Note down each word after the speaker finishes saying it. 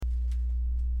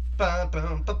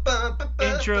Intro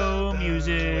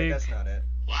music. Wait, that's not it.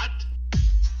 What?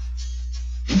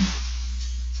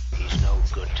 He's no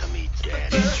good to me,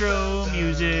 Dad. Intro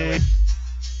music.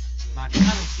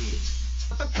 McCarthy.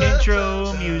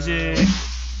 Intro music.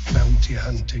 Bounty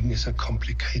hunting is a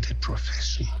complicated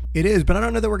profession. It is, but I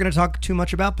don't know that we're going to talk too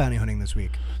much about bounty hunting this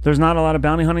week. There's not a lot of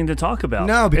bounty hunting to talk about.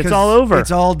 No, because it's all over.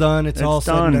 It's all done. It's all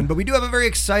said and done. done. But we do have a very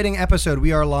exciting episode.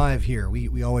 We are live here.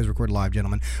 We always record live,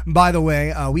 gentlemen. By the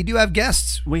way, we do have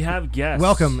guests. We have guests.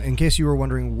 Welcome. In case you were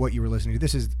wondering what you were listening to,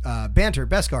 this is Banter,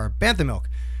 Beskar, Bantha Milk.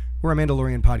 We're a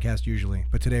Mandalorian podcast usually,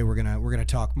 but today we're gonna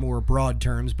talk more broad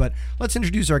terms. But let's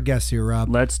introduce our guests here, Rob.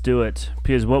 Let's do it.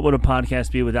 Because what would a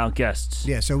podcast be without guests?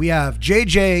 Yeah, so we have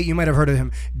JJ. You might have heard of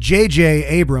him, JJ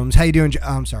Abrams. How you doing?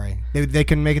 I'm sorry, they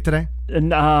couldn't make it today.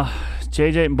 And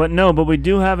JJ, but we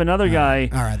do have another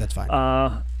guy. All right, that's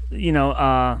fine.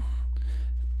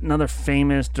 Another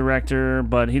famous director,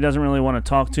 but he doesn't really want to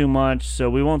talk too much, so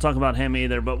we won't talk about him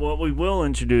either. But what we will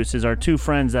introduce is our two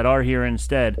friends that are here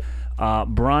instead.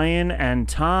 Brian and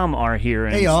Tom are here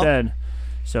instead. Y'all.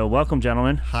 So welcome,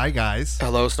 gentlemen. Hi, guys.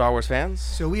 Hello, Star Wars fans.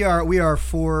 So we are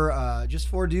just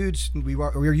four dudes.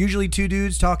 We're usually two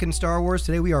dudes talking Star Wars.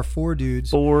 Today we are four dudes.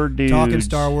 Four dudes talking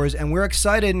Star Wars, and we're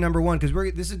excited. Number one,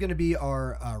 because this is going to be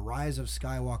our Rise of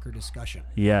Skywalker discussion.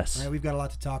 Yes. Right, we've got a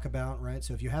lot to talk about, right?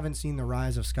 So if you haven't seen the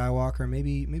Rise of Skywalker,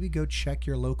 maybe go check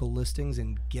your local listings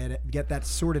and get that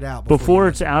sorted out before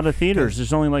it's out of theaters.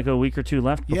 There's only like a week or two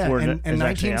left before and it's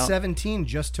actually out. 1917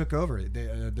 just took over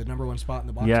the number one spot in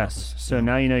the box office. So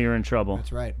now you know you're in trouble.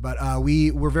 That's right. But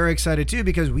we're very excited too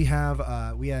because we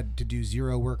had to do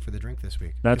zero work for the drink this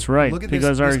week. That's right. Look at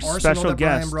because this our arsenal special that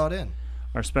Brian guest brought in.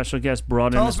 Our special guest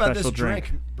brought Tell in a us about special this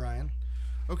drink, Brian.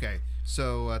 Okay,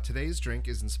 so today's drink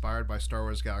is inspired by Star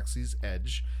Wars Galaxy's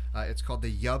Edge. It's called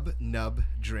the Yub Nub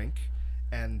drink,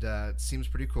 and it seems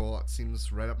pretty cool. It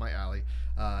seems right up my alley.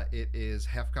 It is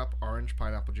half cup orange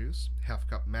pineapple juice, half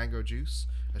cup mango juice,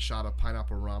 a shot of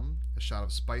pineapple rum, a shot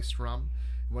of spiced rum,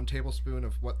 1 tablespoon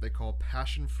of what they call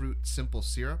passion fruit simple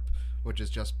syrup, which is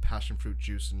just passion fruit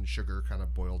juice and sugar kind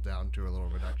of boiled down to a little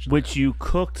reduction. Which you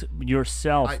cooked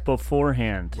yourself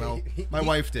beforehand. Well, my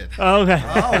wife did. Oh, okay.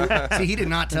 Oh, see, he did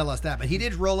not tell us that, but he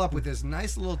did roll up with this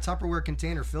nice little Tupperware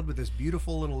container filled with this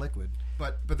beautiful little liquid.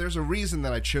 But there's a reason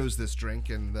that I chose this drink,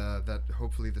 and that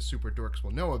hopefully the super dorks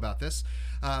will know about this.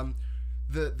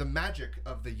 The magic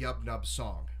of the Yub Nub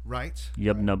song, right?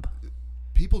 Yub Nub.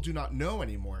 People do not know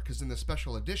anymore because in the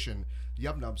special edition, the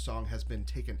Yub Nub song has been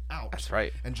taken out. That's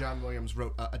right. And John Williams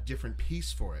wrote a different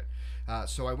piece for it.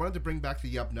 So I wanted to bring back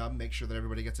the Yub Nub, make sure that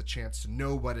everybody gets a chance to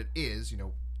know what it is.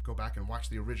 Go back and watch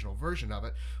the original version of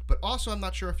it. But also, I'm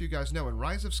not sure if you guys know, in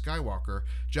Rise of Skywalker,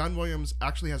 John Williams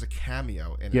actually has a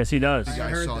cameo in it. Yes, he does. You I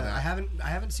guys heard saw that. that. I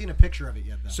haven't seen a picture of it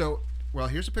yet, though. So, well,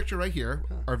 here's a picture right here.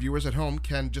 Our viewers at home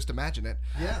can just imagine it.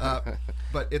 Yeah.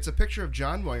 But it's a picture of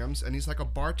John Williams, and he's like a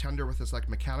bartender with this like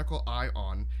mechanical eye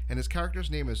on, and his character's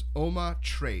name is Oma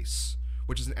Trace,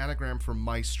 which is an anagram for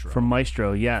Maestro. From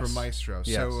Maestro, yes. For Maestro.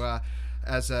 Yes. So,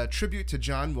 as a tribute to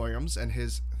John Williams and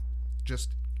his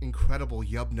just incredible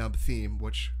Yub Nub theme,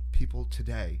 which people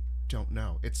today don't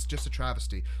know. It's just a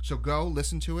travesty. So go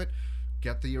listen to it.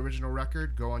 Get the original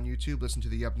record, go on YouTube, listen to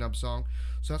the Yub Nub song.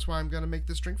 So that's why I'm going to make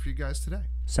this drink for you guys today.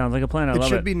 Sounds like a plan. I It love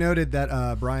should it. be noted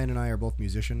that Brian and I are both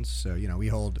musicians, so we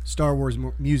hold Star Wars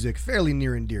music fairly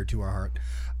near and dear to our heart.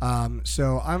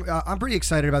 So I'm pretty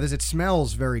excited about this. It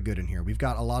smells very good in here. We've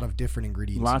got a lot of different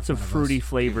ingredients. Lots in of front fruity us.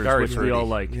 flavors, Very which we fruity. all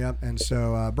like. Yep. And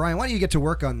so Brian, why don't you get to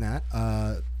work on that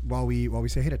while we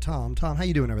say hey to Tom. Tom, how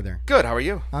you doing over there? Good. How are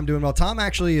you? I'm doing well. Tom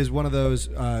actually is one of those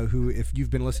who, if you've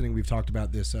been listening, we've talked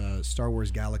about this Star Wars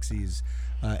Galaxies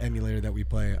emulator that we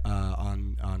play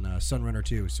on Sunrunner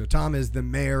 2. So Tom is the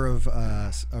mayor of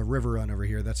River Run over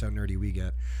here. That's how nerdy we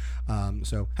get.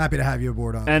 So happy to have you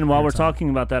aboard. And while we're Tom.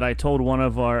 talking about that, I told one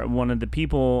of the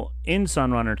people in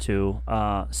Sunrunner 2,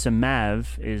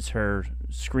 Samav is her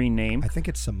screen name. I think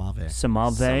it's Samave.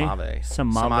 Samave.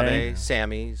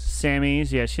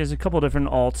 Sammy's. Yeah, she has a couple different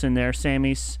alts in there.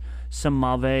 Sammy's,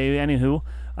 Samave. Anywho,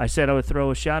 I said I would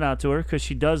throw a shout out to her because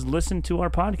she does listen to our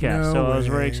podcast. No so I was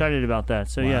way. very excited about that.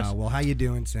 So Wow. yes, Well, how you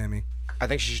doing, Sammy? I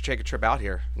think she should take a trip out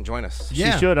here and join us.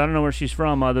 Yeah. she should. I don't know where she's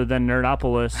from other than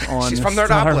Nerdopolis on She's from Star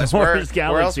Nerdopolis. Wars Where else would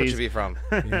Galaxies. she be from?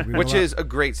 Yeah, we Which will- is a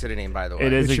great city name, by the way.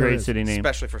 It is It a sure great is. city name.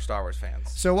 Especially for Star Wars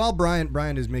fans. So while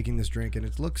Brian is making this drink, and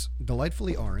it looks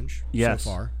delightfully orange Yes.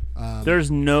 so far. There's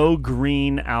no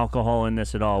green alcohol in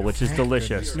this at all, which is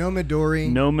delicious. No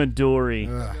Midori. No Midori.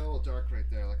 A little dark right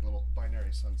there, like a little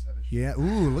binary sunset-ish. Yeah.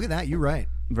 Ooh, look at that. You're right.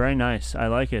 Very nice. I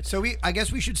like it. So I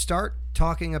guess we should start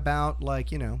talking about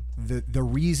like, you know, the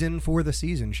reason for the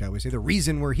season, shall we say, the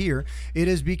reason we're here. It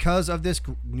is because of this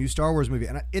new Star Wars movie,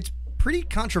 and it's pretty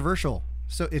controversial,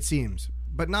 so it seems,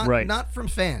 but not from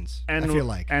fans. And I feel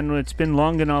like, and it's been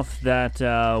long enough that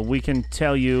we can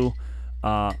tell you.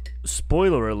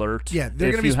 Spoiler alert! yeah, they're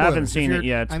if gonna be you haven't spoilers. seen If it you're-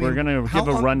 yet, I we're mean, gonna how give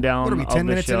a long- rundown What are we, 10 of the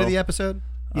minutes show. into the episode?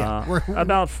 Yeah, we're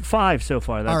About 5 so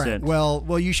far. That's all right. it.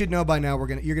 Well, you should know by now.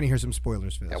 You're gonna hear some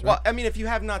spoilers for this. Well, right? I mean, if you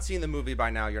have not seen the movie by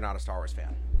now, you're not a Star Wars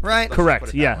fan. Right? Let's Correct.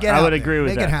 just put it Yeah, that way. Get I out would there. agree with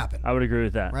Make that. it happen. I would agree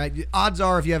with that. Right? Odds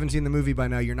are, if you haven't seen the movie by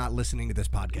now, you're not listening to this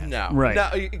podcast. No. Right. No,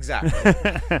 exactly.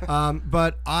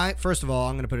 But first of all,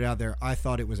 I'm going to put it out there. I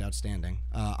thought it was outstanding.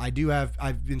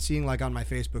 I've been seeing like on my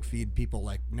Facebook feed people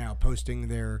like now posting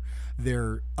their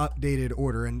updated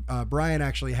order, and Brian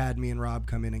actually had me and Rob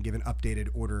come in and give an updated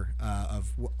order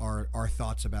of our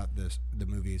thoughts about the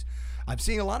movies. I'm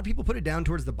seeing a lot of people put it down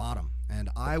towards the bottom,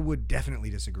 and I would definitely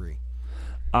disagree.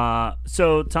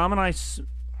 So Tom and I,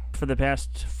 for the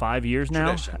past 5 years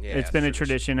now, Tradition, yeah, it's been a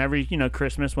tradition. tradition. Every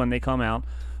Christmas when they come out,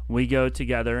 we go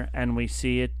together and we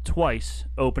see it twice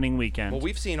opening weekend. Well,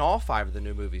 we've seen all 5 of the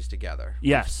new movies together.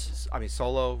 Yes. I mean,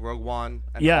 Solo, Rogue One,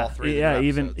 and Yeah, all 3 of the yeah, new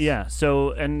even episodes. yeah.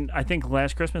 So, and I think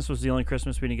last Christmas was the only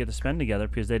Christmas we didn't get to spend together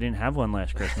because they didn't have one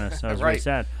last Christmas. I was very Right.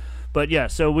 sad. But yeah,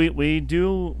 so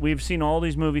we've seen all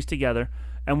these movies together,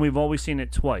 and we've always seen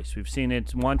it twice. We've seen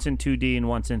it once in 2D and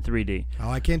once in 3D. Oh,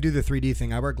 I can't do the 3D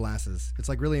thing. I wear glasses. It's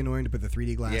like really annoying to put the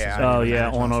 3D glasses. Yeah, on I Oh your yeah,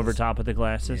 glasses. on over top of the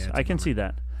glasses. Yeah, it's I a can bummer. see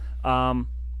that.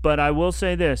 But I will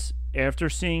say this: after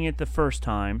seeing it the first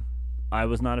time, I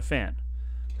was not a fan,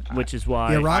 which is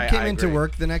why. Yeah, Rob I came into agree.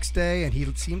 work the next day and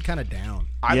he seemed kind of down.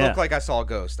 I Yeah. look like I saw a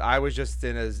ghost. I was just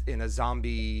in a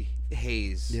zombie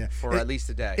haze Yeah. for at least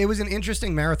a day. It was an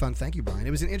interesting marathon. Thank you, Brian.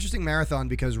 It was an interesting marathon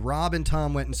because Rob and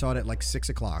Tom went and saw it at like 6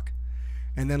 o'clock.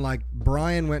 And then like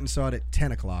Brian went and saw it at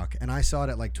 10 o'clock. And I saw it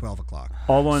at like 12 o'clock.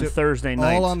 all on So- Thursday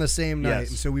night. All on the same night. Yes.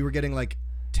 And so we were getting like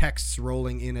texts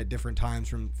rolling in at different times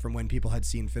from when people had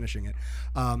seen finishing it.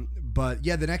 But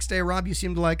yeah, the next day, Rob, you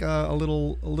seemed like a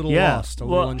little lost, a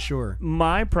little unsure.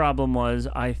 My problem was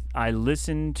I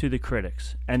listened to the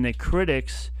critics, and the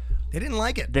critics They didn't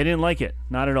like it. they didn't like it,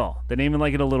 not at all. They didn't even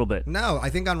like it a little bit. No, I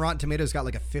think on Rotten Tomatoes got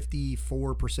like a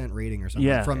 54% rating or something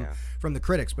Yeah. from the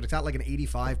critics, but it's got like an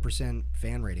 85%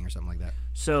 fan rating or something like that.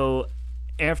 So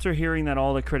after hearing that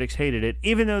all the critics hated it,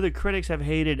 even though the critics have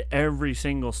hated every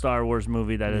single Star Wars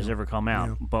movie that has ever come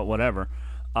out, but whatever,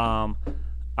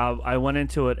 I went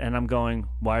into it and I'm going,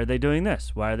 why are they doing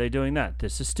this? Why are they doing that?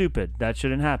 This is stupid. That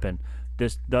shouldn't happen.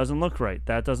 This doesn't look right.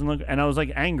 That doesn't look... And I was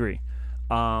like angry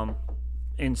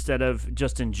instead of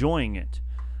just enjoying it.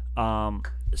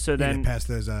 So Then then... pass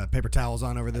those paper towels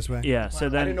on over this way. Yeah, so I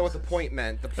then... didn't know what the point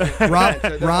meant. The point Rob- meant.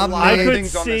 There's Rob a lot made- of I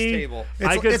things could on this see- table.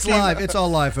 I could It's see- live. It's all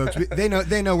live, folks. They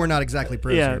know we're not exactly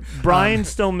pros Yeah, here. Brian's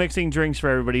still mixing drinks for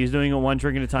everybody. He's doing it one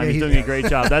drink at a time. Yeah, he's he's- doing a great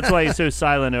job. That's why he's so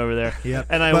silent over there. Yep.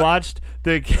 And I But- watched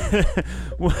the,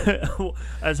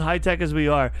 as high tech as we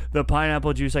are, the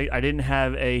pineapple juice. I didn't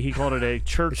have he called it a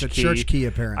church It's a key. church key,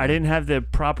 apparently. I didn't have the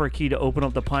proper key to open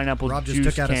up the pineapple Rob just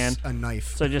juice took out can. a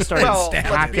knife. So I just started Well, let's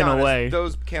be hacking honest, away.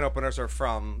 those can openers are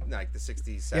from like the 60s,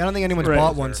 70s. Yeah, I don't think anyone's Right.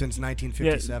 bought one since Yeah,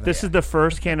 1957. this is the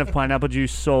first can of pineapple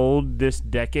juice sold this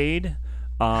decade.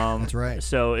 That's right.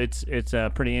 So it's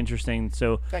pretty interesting.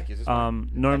 So Thank you. This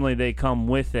is normally they come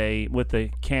with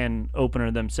the can opener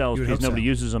themselves You would because hope nobody so.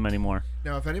 uses them anymore.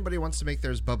 Now, if anybody wants to make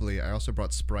theirs bubbly, I also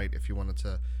brought Sprite if you wanted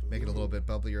to make it a little bit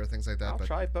bubblier or things like that. I'll but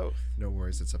try both. no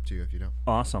worries, it's up to you if you don't.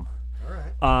 Awesome. All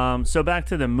right. So back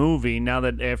to the movie. Now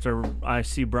that after I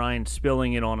see Brian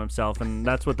spilling it on himself, and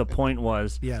that's what the point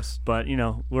was. Yes. But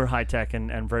we're high tech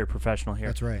and very professional here.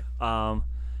 That's right.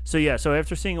 So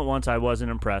after seeing it once, I wasn't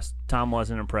impressed. Tom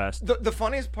wasn't impressed. The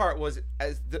funniest part was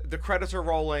as the credits are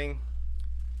rolling,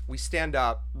 we stand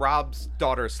up. Rob's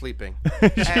daughter is sleeping.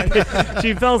 And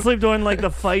She fell asleep during like the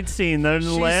fight scene. The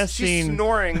last she's scene.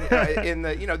 snoring in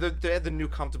the they have the new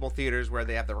comfortable theaters where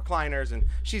they have the recliners, and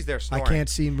she's there I snoring. can't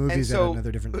see movies And so- at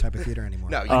another different type of theater anymore.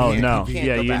 No, you Oh, can't, no. you can't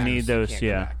Yeah, go you back. need those, can't go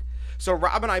yeah. back. So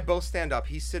Rob and I both stand up.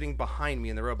 He's sitting behind me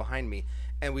in the row behind me,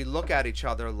 and we look at each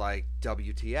other like,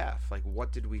 WTF? Like,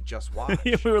 what did we just watch?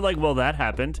 We were like, well, that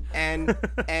happened.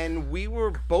 and we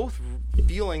were both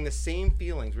feeling the same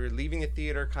feelings. We were leaving the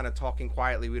theater, kind of talking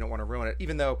quietly. We don't want to ruin it,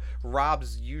 even though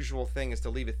Rob's usual thing is to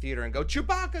leave a theater and go,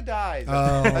 Chewbacca dies.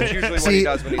 That's usually what he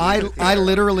does when he leaves the theater. I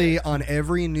literally, on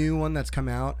every new one that's come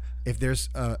out, if there's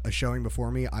a showing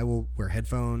before me, I will wear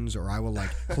headphones or I will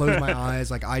like close my eyes.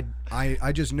 Like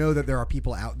I just know that there are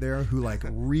people out there who like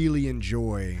really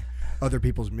enjoy other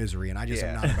people's misery, and I just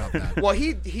am not about that. Well,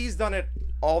 he's done it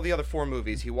all the other 4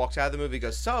 movies. He walks out of the movie,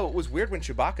 goes, "So it was weird when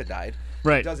Chewbacca died."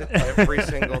 Right. He does it every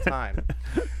single time.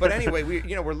 But anyway,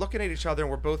 we're looking at each other and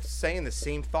we're both saying the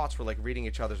same thoughts. We're like reading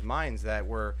each other's minds that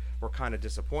we're kind of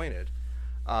disappointed.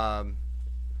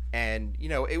 And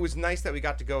it was nice that we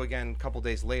got to go again a couple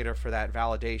days later for that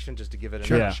validation, just to give it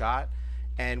another shot.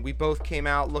 And we both came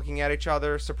out looking at each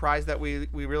other, surprised that we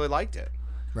really liked it.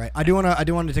 Right. I do want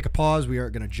to take a pause. We are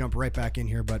going to jump right back in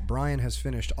here, but Brian has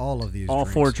finished all of these. All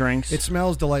drinks. 4 drinks. It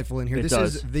smells delightful in here. It This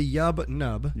does. is the Yub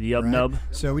Nub. The Yub Nub.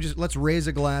 So let's raise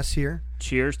a glass here.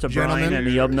 Cheers to Gentlemen. Brian and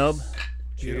the Yub Nub.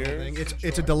 Cheers.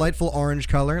 It's a delightful orange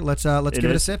color. Let's give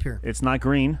it a sip here. It's not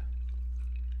green.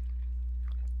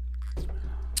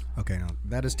 Okay, no,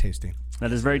 that is tasty.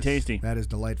 That is very tasty. That is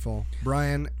delightful.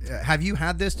 Brian, have you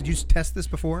had this? Did you test this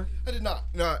before? I did not.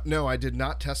 No, I did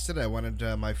not test it. I wanted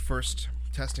my first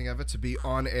testing of it to be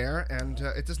on air, and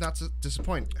it does not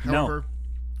disappoint. However,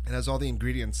 it has all the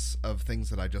ingredients of things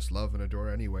that I just love and adore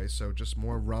anyway, so just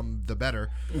more rum, the better.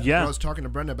 Yeah. I was talking to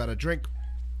Brenda about a drink.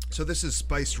 So this is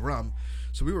spiced rum.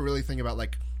 So we were really thinking about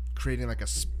creating a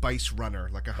spice runner,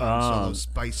 like a Han Solo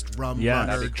spiced rum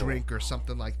runner drink or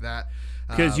something like that.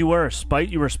 Because you were a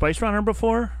spice runner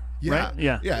before, Yeah, right?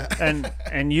 Yeah, yeah.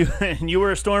 and you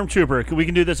were a stormtrooper. We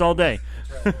can do this all day.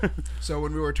 So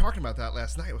when we were talking about that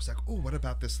last night, it was like, oh, what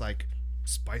about this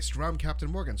spiced rum,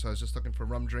 Captain Morgan? So I was just looking for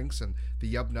rum drinks, and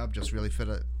the Yub Nub just really fit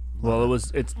it. Well,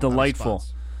 it's delightful.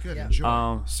 Good,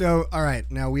 enjoy. So, all right,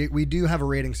 now we do have a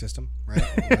rating system, right?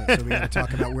 So we got to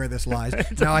talk about where this lies.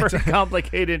 It's now, a very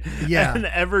complicated and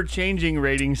ever-changing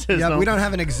rating system. Yeah, we don't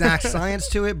have an exact science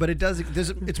to it, but it does.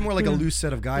 It's more like a loose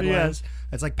set of guidelines. Yes.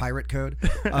 It's like pirate code.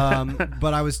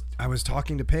 But I was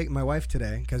talking to my wife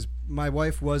today, because my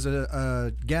wife was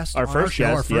a guest on our show,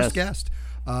 our first guest.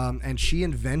 And she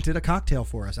invented a cocktail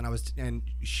for us, and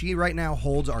she right now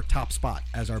holds our top spot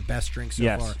as our best drink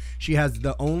so far. She has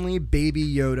the only Baby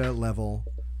Yoda level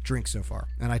drink so far,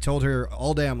 and I told her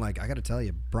all day, I'm like, I got to tell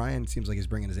you, Brian seems like he's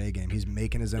bringing his A game. He's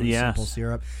making his own simple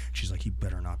syrup. She's like, you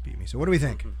better not beat me. So what do we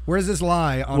think? Where does this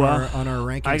lie on our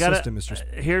ranking system,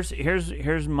 Mr.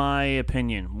 Here's my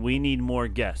opinion. We need more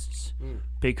guests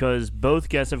because both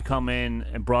guests have come in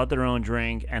and brought their own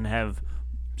drink and have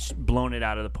blown it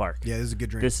out of the park. Yeah, this is a good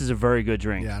drink. This is a very good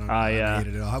drink. Yeah, I don't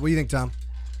hate it at all. What do you think, Tom?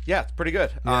 Yeah, it's pretty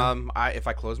good. Yeah. If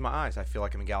I close my eyes, I feel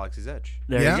like I'm in Galaxy's Edge.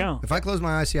 There you go. If I close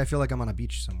my eyes, I feel like I'm on a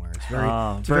beach somewhere.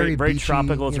 It's very beachy,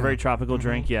 tropical. It's a very tropical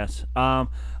drink. Yes.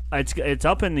 It's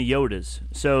up in the Yodas.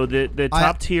 So the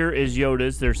top tier is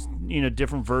Yodas. There's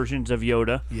different versions of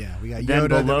Yoda. Yeah, we got Yoda.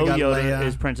 Then below we got Yoda Leia.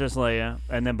 is Princess Leia,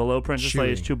 and then below Princess Leia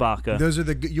is Chewbacca. Those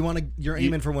are you're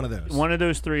aiming for one of those. One of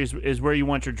those 3 is where you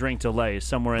want your drink to lay,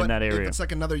 somewhere in that area. If it's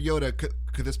like another Yoda,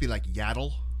 could this be like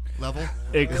Yaddle level?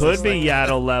 It could be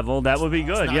Yaddle level. That would be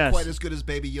good. It's not yes. quite as good as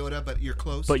Baby Yoda, but you're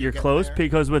close. But you're close there.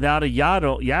 because without a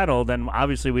Yaddle, then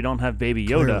obviously we don't have Baby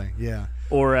Yoda. Clearly, yeah.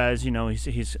 Or as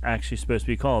he's actually supposed to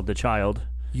be called, the child.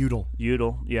 Udall.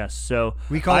 Yes. So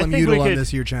we call him Udall on this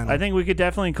here channel. I think we could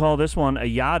definitely call this one a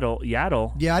Yaddle.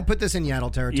 Yeah, I'd put this in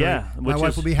Yaddle territory. Yeah, my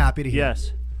wife will be happy to hear.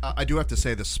 Yes. I do have to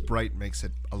say the Sprite makes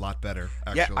it a lot better.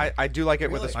 Actually. Yeah, I do like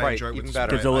it with the Really? I Sprite enjoy it with even the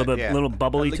better. Gives a little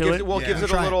bubbly to it. Well, it gives it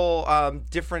a Try it. little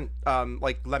different,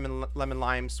 like lemon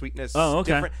lime sweetness. Oh,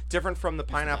 okay. Different from the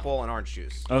pineapple and orange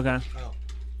juice. Okay.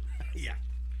 Yeah.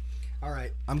 All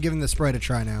right, I'm giving the Sprite a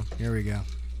try now. Here we go.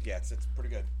 Yeah, it's pretty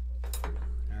good.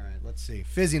 All right, let's see.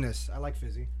 Fizziness. I like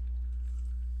fizzy.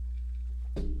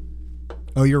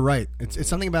 Oh, you're right. It's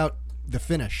something about the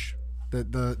finish.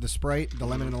 The Sprite, the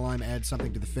lemon and the lime add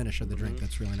something to the finish of the drink.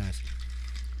 That's really nice.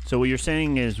 So what you're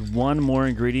saying is one more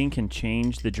ingredient can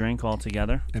change the drink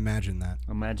altogether? Imagine that.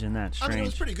 Imagine that. Strange. I mean, it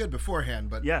was pretty good beforehand,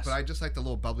 but Yes. but I just like the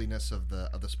little bubbliness of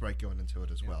the Sprite going into it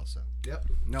as well. So Yep.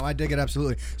 No, I dig it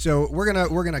absolutely. So we're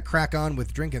gonna crack on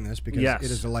with drinking this because Yes.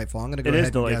 it is delightful. I'm gonna go It is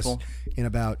ahead and delightful. guess in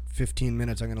about 15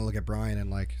 minutes. I'm gonna look at Brian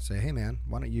and say, hey man,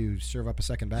 why don't you serve up a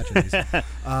second batch of these?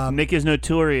 Nick is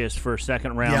notorious for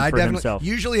second round yeah, I for definitely. himself.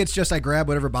 Usually it's just I grab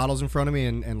whatever bottles in front of me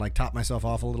and like top myself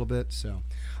off a little bit. So,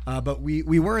 but we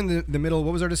were in the middle.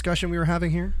 What was our discussion we were having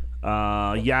here?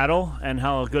 Yaddle and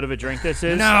how good of a drink this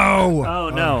is. No. Oh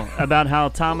no! About how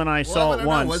Tom and I saw it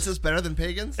once. Was this better than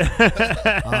Pagans?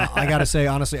 I gotta say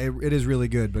honestly, it is really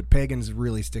good. But Pagans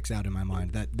really sticks out in my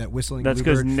mind. That whistling. That's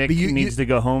because bluebird. Nick But you- needs to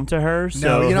go home to her.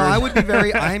 So No, I hers- would be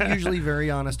very. I'm usually very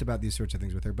honest about these sorts of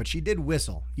things with her, but she did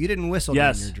whistle. You didn't whistle during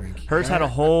Yes, your drink. hers had a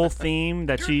whole theme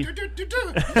that she.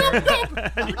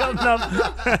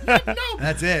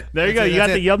 That's it. There you go. That's You got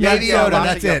it. the Yub Baby Nubs. Yoda. Lots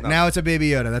That's of it. Yub Now it's a Baby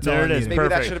Yoda. That's There all I it is. needed. Maybe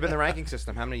Perfect. that should have been the ranking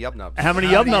system. How many Yub Nubs? How many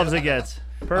Yub Nubs it gets?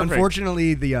 Perfect.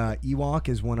 Unfortunately, the Ewok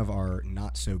is one of our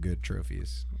not so good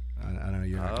trophies. I don't know.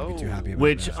 You're not going to be too happy about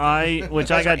which that. I guys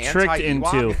got are tricked into.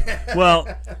 anti-Ewok? Well,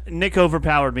 Nick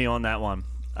overpowered me on that one.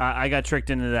 I got tricked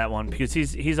into that one because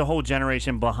he's a whole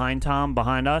generation behind Tom,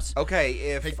 behind us. Okay,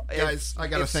 if guys, I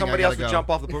got a if thing, somebody I else gotta would go. jump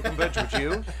off the Brooklyn Bridge, would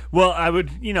you? Well, I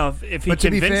would, if he But to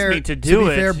be convinced fair, me to do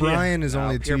it. fair, yeah. Brian is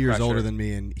only peer 2 years pressure. older than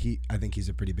me, and I think he's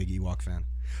a pretty big Ewok fan.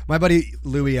 My buddy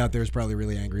Louis out there is probably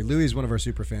really angry. Louis is one of our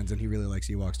super fans, and he really likes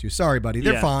Ewoks too. Sorry, buddy.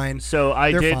 They're Yeah. fine. So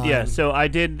I They're did, fine. yeah. So I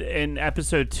did in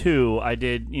episode 2. I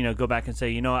did, go back and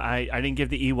say, I didn't give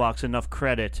the Ewoks enough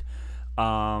credit.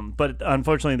 But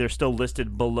unfortunately, they're still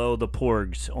listed below the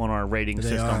Porgs on our rating They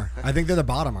system. are. I think they're the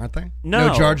bottom, aren't they?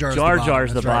 No, Jar Jar's Jar the bottom. Jar's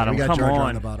the That's right. bottom. We got Come Jar Jar on.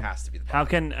 on the bottom. Has to be the How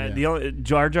can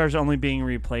Jar Jar's only being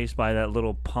replaced by that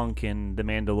little punk in The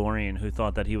Mandalorian who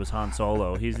thought that he was Han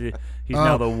Solo? He's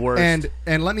now the worst.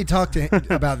 And let me talk to him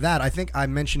about that. I think I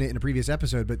mentioned it in a previous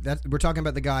episode, but we're talking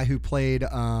about the guy who played.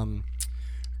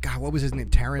 God, what was his name?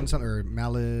 Taron something or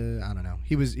Mala? I don't know.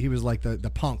 He was like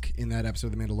the punk in that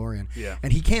episode of The Mandalorian. Yeah.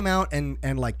 And he came out and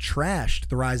like trashed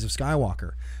The Rise of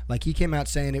Skywalker. Like he came out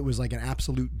saying it was like an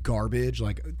absolute garbage.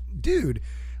 Like, dude,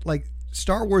 like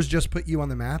Star Wars just put you on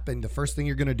the map, and the first thing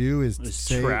you're gonna do is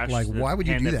say trash like, the why would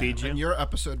you hand do that that? feeds you. And your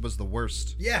episode was the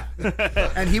worst. Yeah.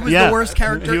 And he was Yeah. the worst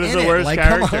character. He was in the it. worst Like,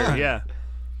 character. Come on. Yeah.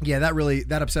 Yeah,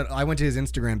 that upset. I went to his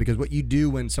Instagram because what you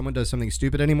do when someone does something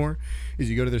stupid anymore is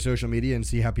you go to their social media and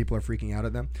see how people are freaking out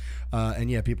at them. And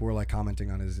yeah, people were like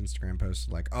commenting on his Instagram posts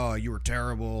like, "Oh, you were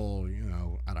terrible,"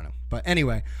 I don't know. But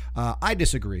anyway, I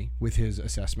disagree with his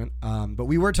assessment. But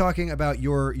we were talking about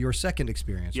your second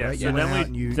experience, Yeah, right? so You went out then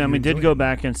and we you did enjoyed go it.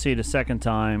 back and see it a second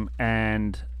time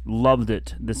and loved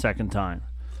it the second time.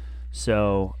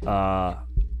 So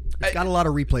It's got a lot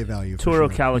of replay value. for Toro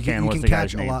sure. Calican You was can the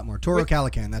catch guy's name. a lot more. Toro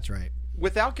Calican, that's right.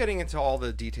 Without getting into all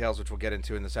the details, which we'll get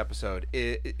into in this episode,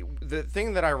 the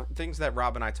things that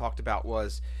Rob and I talked about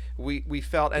was we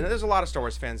felt, and there's a lot of Star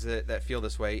Wars fans that feel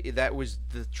this way. That was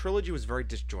the trilogy was very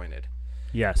disjointed.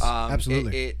 yes,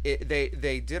 Absolutely.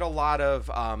 They did a lot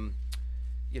of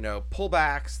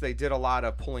pullbacks. They did a lot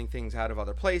of pulling things out of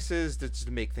other places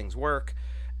to make things work.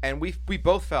 And we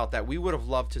both felt that we would have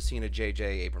loved to seen a J.J.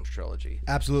 Abrams trilogy.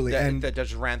 Absolutely. And that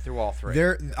just ran through all three.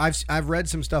 I've read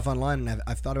some stuff online and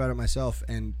I've thought about it myself.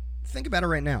 And think about it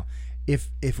right now.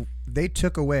 If they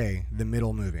took away the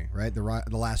middle movie, right, the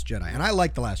Last Jedi, and I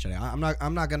like the Last Jedi.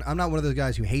 I'm not one of those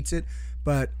guys who hates it,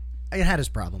 but it had its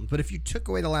problems. But if you took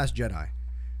away the Last Jedi,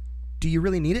 do you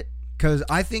really need it? Because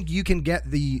I think you can get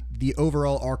the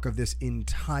overall arc of this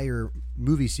entire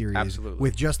movie series Absolutely.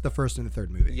 with just the first and the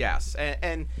third movie. Yes,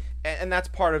 and that's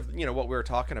part of what we were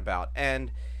talking about.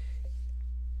 And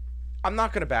I'm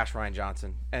not going to bash Rian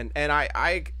Johnson, and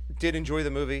I did enjoy the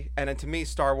movie. And then to me,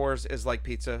 Star Wars is like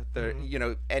pizza.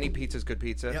 Any pizza is good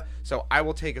pizza. Yep. So I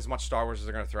will take as much Star Wars as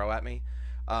they're going to throw at me.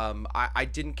 I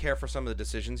didn't care for some of the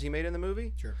decisions he made in the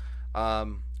movie. Sure.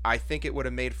 I think it would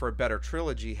have made for a better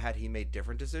trilogy had he made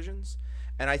different decisions.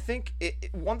 And I think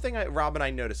one thing Rob and I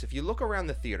noticed, if you look around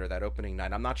the theater that opening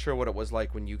night, I'm not sure what it was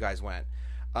like when you guys went.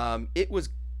 It was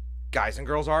guys and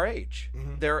girls our age.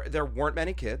 Mm-hmm. There weren't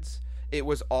many kids. It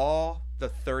was all the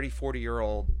 30,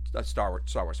 40-year-old Star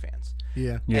Wars fans.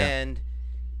 Yeah. Yeah. And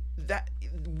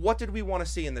what did we want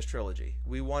to see in this trilogy?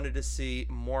 We wanted to see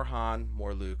more Han,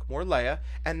 more Luke, more Leia,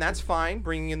 and that's fine,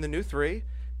 bringing in the new three.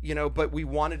 But we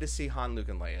wanted to see Han, Luke,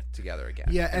 and Leia together again.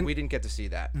 Yeah, and we didn't get to see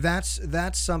that. That's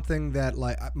something that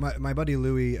like my buddy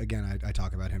Louis, again, I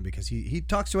talk about him because he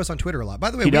talks to us on Twitter a lot. By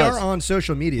the way, we does. are on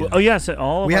social media. Oh yes,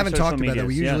 all of We our haven't social talked about that.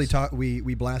 We medias, usually yes. talk.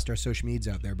 We blast our social medias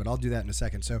out there, but I'll do that in a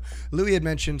second. So Louis had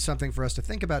mentioned something for us to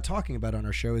think about talking about on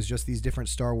our show is just these different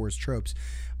Star Wars tropes,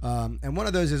 and one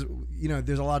of those is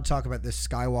there's a lot of talk about this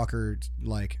Skywalker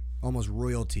like almost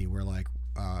royalty, where like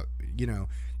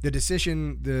the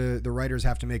decision the writers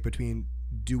have to make between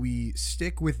do we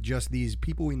stick with just these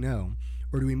people we know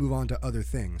or do we move on to other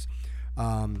things,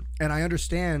 and I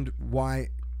understand why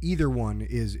either one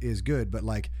is good, but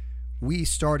like we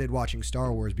started watching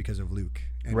Star Wars because of Luke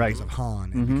and Right. because of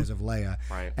Han and because of Leia,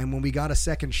 Right. and when we got a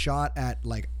second shot at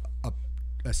like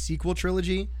a sequel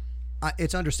trilogy,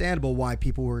 it's understandable why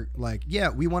people were like, yeah,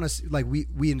 we want to like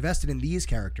we invested in these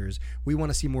characters, we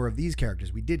want to see more of these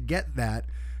characters. We did get that,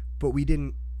 but we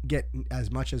didn't get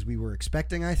as much as we were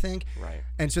expecting, I think. Right.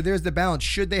 And so there's the balance.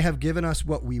 Should they have given us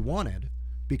what we wanted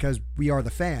because we are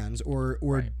the fans, or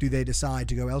do they decide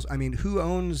to go else? I mean, who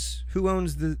owns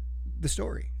the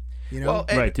story? Well,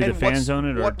 Right, do the fans own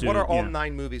it, or what do- are all yeah.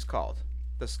 9 movies called?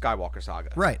 the Skywalker saga.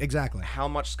 Right, exactly. How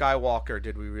much Skywalker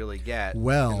did we really get in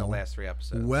Well, the last 3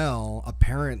 episodes? Well,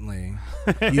 apparently,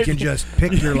 you can just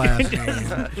pick your last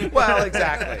name. Well,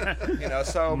 exactly. You know,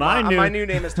 so My my new- new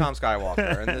name is Tom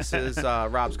Skywalker, and this is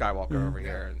Rob Skywalker over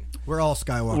here. And We're all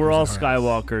Skywalkers. We're all in our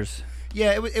hearts. Skywalkers.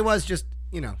 Yeah, it was just,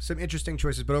 some interesting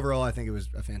choices, but overall, I think it was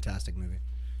a fantastic movie.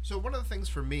 So one of the things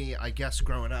for me, I guess,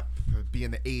 growing up,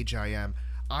 being the age I am,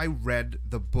 I read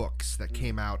the books that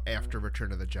came out after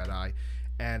Return of the Jedi,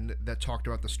 and that talked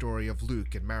about the story of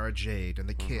Luke and Mara Jade and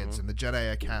the kids and the Jedi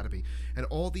Academy and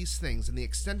all these things. And the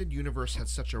extended universe had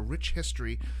such a rich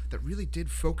history that really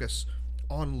did focus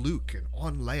on Luke and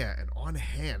on Leia and on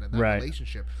Han and that Right.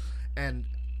 relationship, and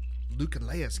Luke and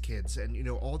Leia's kids, and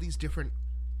all these different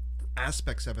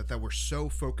aspects of it that were so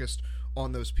focused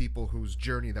on those people whose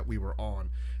journey that we were on,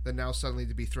 that now suddenly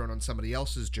to be thrown on somebody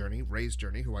else's journey, Rey's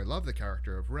journey, who I love the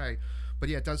character of Rey, but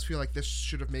yeah, it does feel like this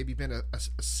should have maybe been a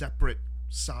separate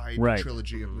side Right.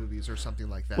 trilogy of movies or something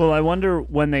like that. Well, I wonder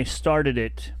when they started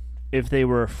it if they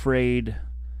were afraid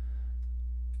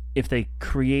if they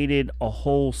created a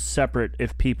whole separate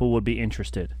if people would be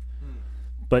interested.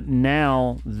 But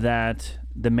now that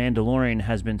The Mandalorian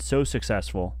has been so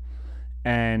successful,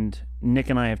 and Nick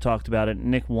and I have talked about it,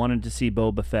 Nick wanted to see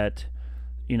Boba Fett.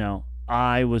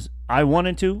 I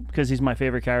wanted to because he's my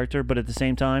favorite character, but at the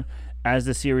same time, as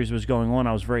the series was going on,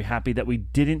 I was very happy that we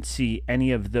didn't see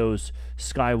any of those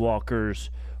Skywalkers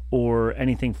or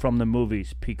anything from the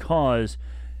movies, because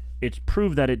it's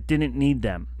proved that it didn't need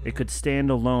them. It could stand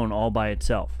alone all by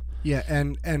itself. Yeah,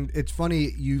 and it's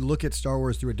funny, you look at Star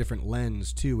Wars through a different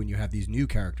lens too when you have these new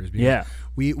characters. Because Yeah.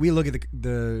 we look at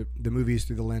the movies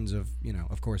through the lens of,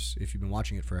 of course, if you've been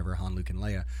watching it forever, Han, Luke, and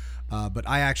Leia. But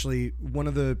I actually, one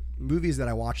of the movies that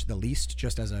I watched the least,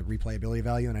 just as a replayability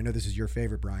value, and I know this is your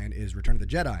favorite, Brian, is Return of the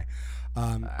Jedi.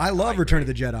 I love Return of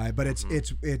the Jedi, but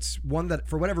it's one that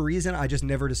for whatever reason I just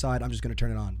never decide I'm just going to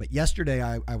turn it on. But yesterday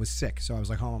I was sick, so I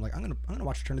was like home. I'm like I'm gonna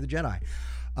watch Return of the Jedi.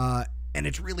 And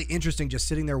it's really interesting just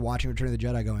sitting there watching Return of the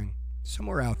Jedi going,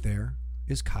 somewhere out there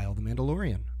is Kyle the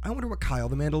Mandalorian. I wonder what Kyle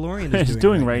the Mandalorian is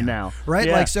doing right now. Right?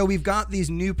 Yeah. Like, so we've got these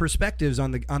new perspectives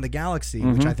on the galaxy,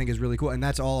 which I think is really cool. And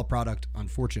that's all a product,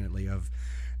 unfortunately, of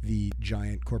the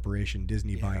giant corporation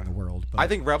Disney buying the world. But I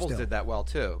think Rebels still. did that well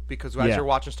too, because as Yeah. you're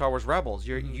watching Star Wars Rebels,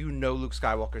 you know Luke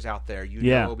Skywalker's out there, you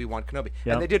Yeah. know Obi-Wan Kenobi,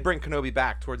 Yep. and they did bring Kenobi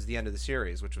back towards the end of the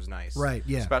series, which was nice. Right,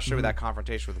 yeah. Especially with that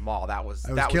confrontation with Maul, that was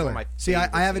It was one killer. of my See,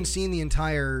 favorite I haven't scenes. seen the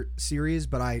entire series,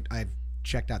 but I've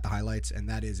checked out the highlights, and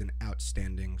that is an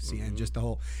outstanding scene. And just the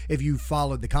whole, if you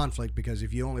followed the conflict, because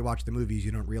if you only watch the movies,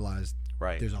 you don't realize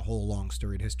Right. there's a whole long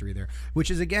storied history there.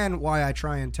 Which is again why I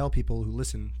try and tell people who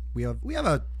listen, we have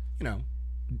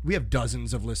we have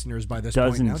dozens of listeners by this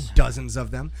point now, Dozens. dozens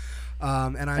of them,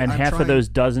 and I'm half trying, of those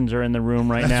dozens are in the room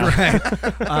right now.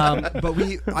 but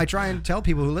I try and tell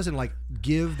people who listen, like,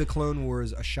 give the Clone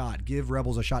Wars a shot, give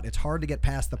Rebels a shot. It's hard to get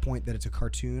past the point that it's a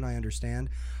cartoon, I understand,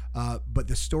 but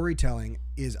the storytelling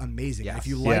is amazing. Yes. If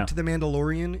you Yeah. liked The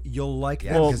Mandalorian, you'll like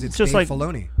them Well, because it's just Dave like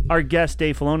Filoni. our guest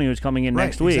Dave Filoni, who's coming in Right,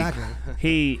 next week. exactly.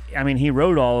 He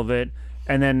wrote all of it,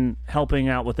 and then helping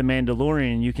out with The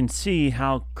Mandalorian, you can see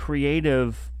how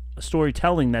creative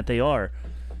storytelling that they are.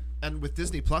 And with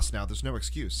Disney Plus now, there's no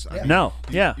excuse. I mean, No,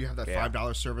 you, yeah. you have that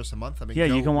 $5 service a month. I mean, Yeah,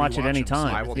 go you can watch it rewatch 'em.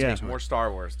 anytime. I will Yeah. take more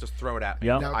Star Wars. Just throw it at me.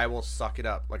 Yep. Now- I will suck it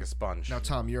up like a sponge. Now,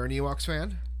 Tom, you're an Ewoks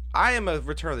fan. I am a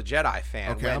Return of the Jedi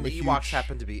fan. Okay, when I'm a the Ewoks huge-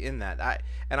 happen to be in that. I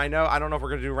don't know if we're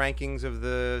going to do rankings of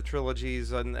the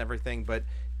trilogies and everything, but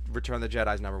Return of the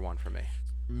Jedi is number one for me.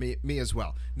 Me as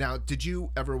well. Now, did you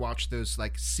ever watch those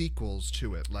like sequels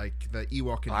to it, like the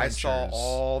Ewok Adventures? I saw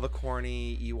all the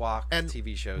corny Ewok and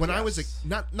TV shows. when I was yes.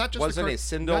 not just Wasn't the it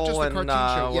Sindel not just the and,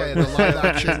 cartoon show, yeah, what- the live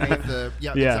action with the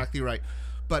Yeah. exactly right.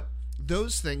 But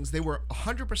those things, they were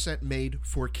 100% made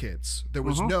for kids. There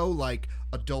was no like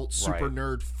adult super Right.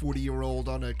 nerd 40-year-old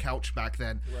on a couch back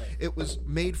then. It was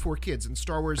made for kids, and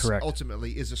Star Wars Correct.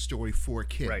 ultimately is a story for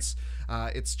kids.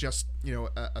 It's just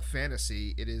a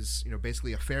fantasy. It is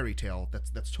basically a fairy tale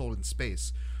that's told in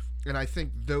space, and I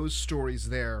think those stories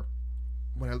there,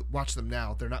 when I watch them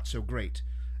now, they're not so great.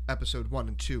 Episode 1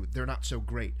 and 2, they're not so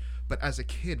great. But as a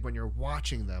kid, when you're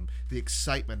watching them, the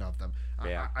excitement of them,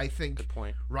 Yeah, I think good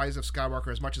point. Rise of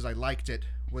Skywalker, as much as I liked it,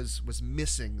 was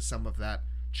missing some of that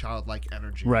childlike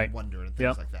energy Right. and wonder and things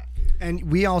Yep. like that.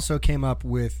 And we also came up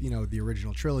with, the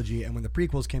original trilogy, and when the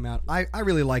prequels came out, I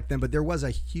really liked them, but there was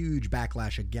a huge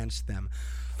backlash against them.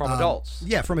 From adults.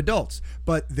 Yeah, from adults.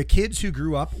 But the kids who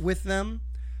grew up with them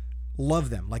love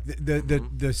them. Like the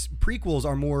prequels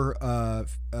are more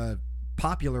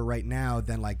popular right now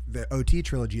than like the OT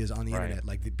trilogy is on the Right. internet.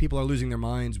 Like people are losing their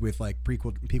minds with like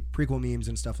prequel memes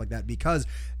and stuff like that because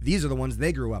these are the ones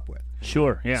they grew up with.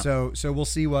 Sure, yeah. So we'll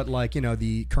see what like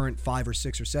the current 5 or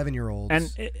 6 or 7 year olds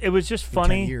And it was just in 10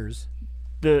 funny years.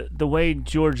 the way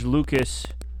George Lucas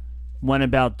went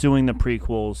about doing the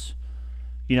prequels.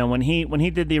 When he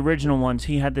did the original ones,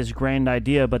 he had this grand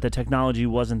idea, but the technology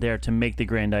wasn't there to make the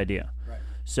grand idea. Right.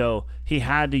 So he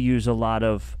had to use a lot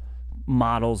of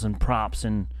models and props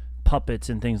and puppets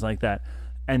and things like that.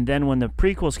 And then when the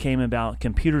prequels came about,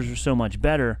 computers were so much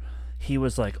better, he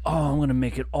was like, oh, I'm going to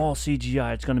make it all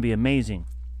CGI. It's going to be amazing.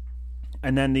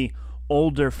 And then the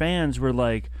older fans were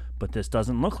like, but this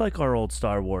doesn't look like our old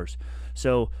Star Wars.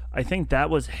 So I think that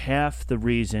was half the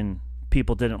reason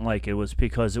people didn't like it, was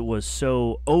because it was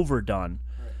so overdone.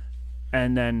 Right.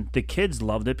 And then the kids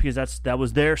loved it because that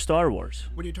was their Star Wars.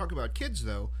 When you talk about kids,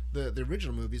 though, the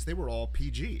original movies, they were all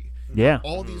PG. Yeah.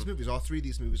 All these movies, all 3 of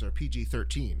these movies are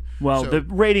PG-13. Well, So the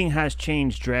rating has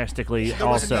changed drastically there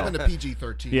wasn't also. even a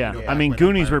PG-13. Yeah, back I mean, when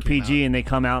Goonies Empire were came PG, out. and they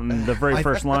come out in the very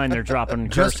first line, they're dropping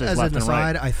Just curses as left an and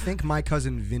aside, right. I think My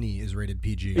Cousin Vinny is rated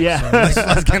PG. Yeah. So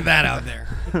let's get that out there.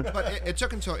 But it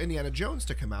took until Indiana Jones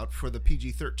to come out for the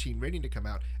PG-13 rating to come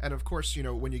out. And of course,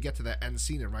 when you get to that end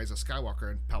scene in Rise of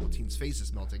Skywalker and Palpatine's face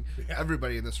is melting,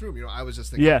 everybody in this room, I was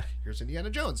just thinking, Yeah. here's Indiana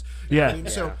Jones. Yeah. I mean,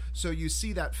 so you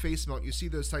see that face melt, you see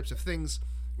those types of things.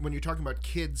 When you're talking about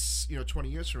kids, 20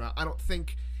 years from now, I don't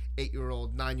think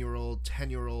 8-year-old, 9-year-old,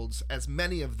 10-year-olds, as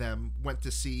many of them went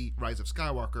to see Rise of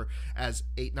Skywalker as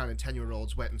 8, 9, and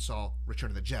 10-year-olds went and saw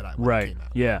Return of the Jedi when Right, it came out.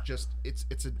 yeah. Just it's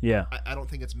a Yeah. I don't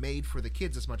think it's made for the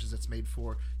kids as much as it's made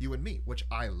for you and me, which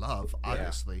I love,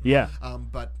 obviously. Yeah.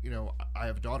 But I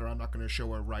have a daughter. I'm not going to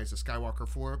show her Rise of Skywalker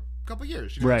for a couple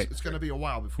years. Right. It's going to be a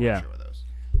while before Yeah. I show her those.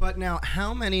 But now,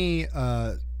 how many?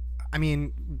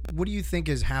 What do you think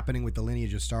is happening with the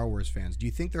lineage of Star Wars fans? Do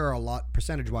you think there are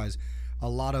percentage-wise, a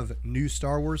lot of new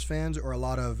Star Wars fans, or a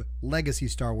lot of legacy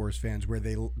Star Wars fans where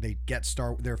they get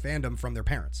their fandom from their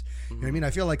parents? You know what I mean? I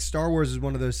feel like Star Wars is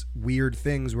one of those weird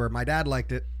things where my dad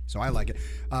liked it, so I like it.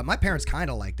 My parents kind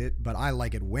of liked it, but I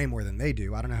like it way more than they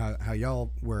do. I don't know how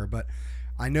y'all were, but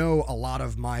I know a lot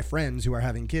of my friends who are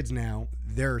having kids now,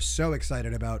 they're so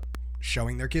excited about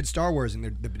showing their kids Star Wars, and the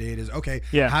debate is, okay,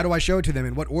 Yeah. how do I show it to them?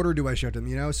 In what order do I show it to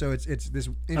them? So it's this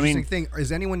interesting thing.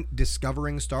 Is anyone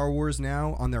discovering Star Wars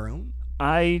now on their own?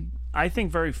 I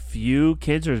think very few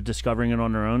kids are discovering it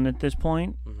on their own at this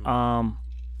point.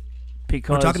 Because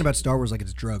We're talking about Star Wars like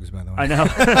it's drugs, by the way. I know.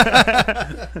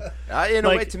 In a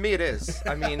way, Like- to me, it is.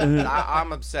 I mean,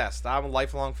 I'm obsessed. I'm a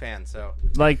lifelong fan. So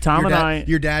Like Tom and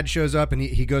Your dad shows up and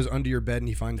he goes under your bed and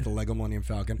he finds the Lego Millennium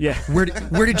Falcon. Yeah. Where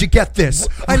did you get this?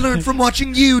 I learned from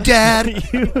watching you, Dad.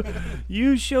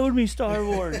 you showed me Star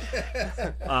Wars.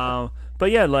 But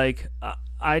yeah, like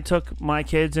I took my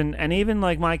kids and even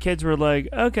like my kids were like,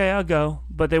 okay, I'll go,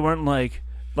 but they weren't like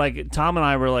Tom and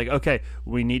I were like, okay,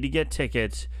 we need to get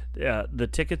tickets. The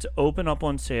tickets open up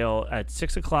on sale at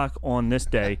 6:00 on this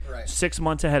day, Right. 6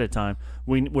 months ahead of time.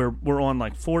 We're on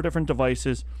like 4 different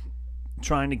devices,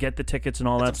 trying to get the tickets and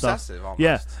all that obsessive, stuff. almost.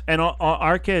 Yeah, and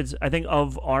our kids, I think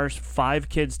of our 5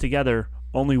 kids together,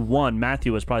 only one,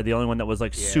 Matthew, was probably the only one that was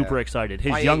like super excited.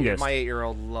 His youngest. My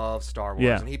 8-year-old loves Star Wars,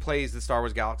 Yeah. and he plays the Star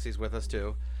Wars Galaxies with us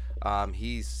too.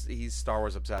 He's Star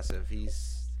Wars obsessive.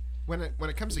 When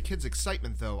it comes to kids'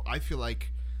 excitement, though, I feel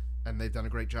like, and they've done a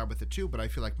great job with it too, but I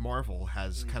feel like Marvel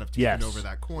has kind of taken Yes. over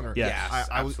that corner. Yes. Yes,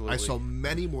 I absolutely. saw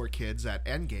many more kids at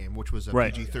Endgame, which was a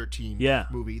Right. PG-13 Yeah.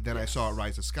 movie, than I saw at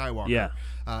Rise of Skywalker. Yeah.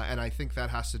 And I think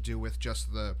that has to do with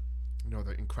just the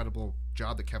incredible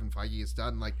job that Kevin Feige has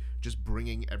done, like just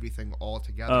bringing everything all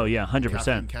together. Oh, yeah, 100%.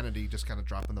 Kathleen Kennedy just kind of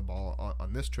dropping the ball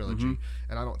on this trilogy, Mm-hmm.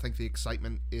 and I don't think the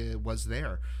excitement was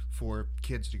there for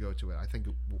kids to go to it. I think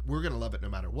we're gonna love it no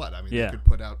matter what. I mean, Yeah. they could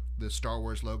put out the Star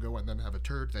Wars logo and then have a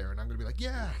turd there, and I'm gonna be like,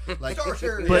 yeah, like Star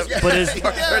Wars. But is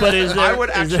there, I would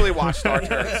is actually there- watch Star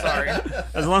Trek. Sorry.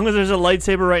 as long as there's a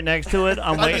lightsaber right next to it,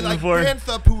 I'm I'd be waiting like for it.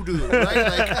 Bantha Poodoo, right?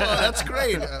 Like, oh, that's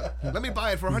great. Let me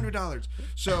buy it for $100.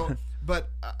 So, but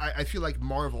I feel like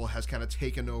Marvel has kind of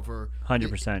taken over.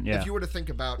 100%, yeah. If you were to think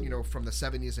about, from the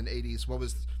 70s and 80s, what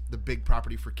was the big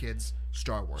property for kids?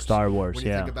 Star Wars. Star Wars, When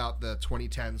you yeah. think about the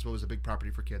 2010s, what was the big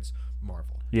property for kids?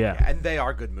 Marvel. Yeah. And they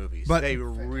are good movies. But- they were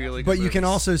really good But you can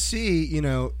movies. also see,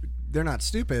 they're not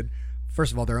stupid.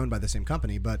 First of all, they're owned by the same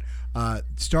company, but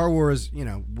Star Wars,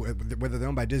 whether they're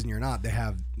owned by Disney or not, they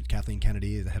have Kathleen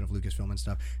Kennedy, the head of Lucasfilm and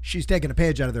stuff. She's taken a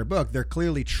page out of their book. They're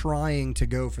clearly trying to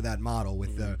go for that model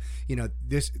with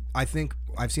this. I think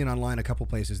I've seen online a couple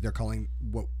places they're calling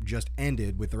what just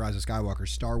ended with The Rise of Skywalker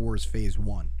Star Wars Phase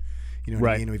 1. You know what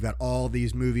I Right. mean? We've got all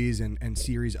these movies and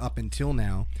series up until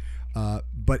now.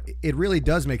 But it really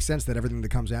does make sense that everything that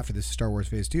comes after this is Star Wars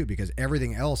Phase 2, because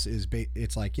everything else is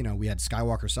it's like, we had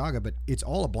Skywalker Saga, but it's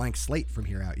all a blank slate from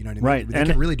here out. You know what I mean? Right. They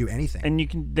can really do anything.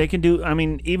 And they can do. I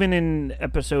mean, even in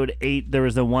Episode 8, there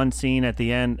was the one scene at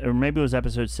the end, or maybe it was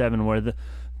Episode 7, where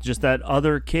just that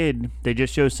other kid. They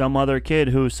just show some other kid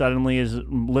who suddenly is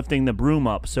lifting the broom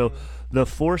up. So the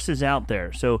Force is out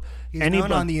there. So He's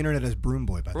known on the internet as Broom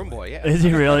Boy, by the way. Broom Boy, yeah. Is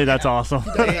he really? That's awesome.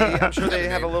 I'm sure they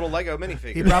have a little Lego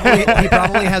minifigure. He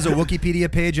probably has a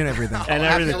Wikipedia page and everything. And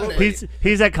everything. absolutely.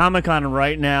 He's at Comic-Con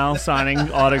right now signing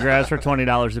autographs for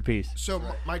 $20 a piece. So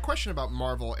my question about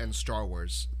Marvel and Star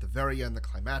Wars, at the very end, the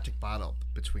climactic battle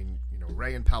between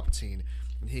Rey and Palpatine,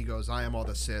 and he goes, "I am all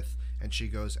the Sith," and she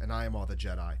goes, "And I am all the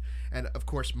Jedi." And of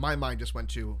course, my mind just went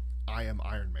to, "I am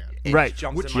Iron Man." It Right.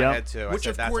 jumped in my head too. I Which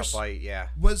said, of that's course a fight, yeah.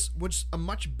 was a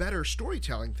much better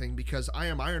storytelling thing, because I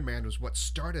Am Iron Man was what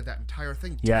started that entire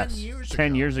thing 10 Yes, years 10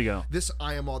 ago. years ago. This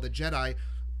I Am All the Jedi,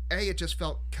 it just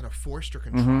felt kind of forced or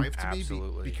contrived to me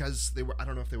Absolutely. because I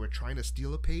don't know if they were trying to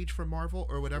steal a page from Marvel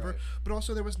or whatever, but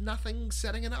also there was nothing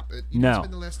setting it up. It's No.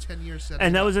 been the last 10 years setting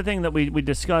And it that up. was the thing that we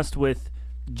discussed with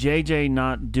JJ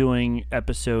not doing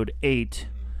Episode 8.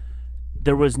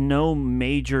 There was no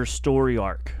major story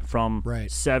arc from Right.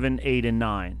 7, 8, and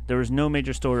 9. There was no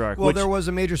major story arc. Well, which, there was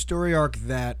a major story arc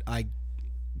that I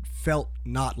felt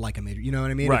not like a major. You know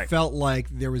what I mean? Right. It felt like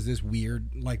there was this weird,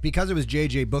 because it was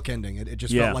JJ bookending. It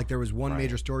just Yeah. felt like there was one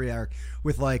major story arc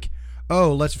with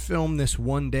oh, let's film this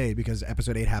one day, because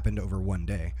Episode 8 happened over one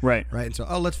day. Right. Right. And so,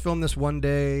 let's film this one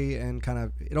day, and kind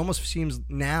of, it almost seems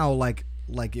now like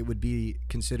it would be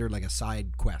considered like a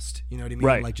side quest. You know what I mean?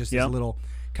 Right. Like just Yeah. this little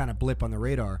kind of blip on the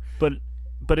radar.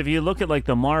 But if you look at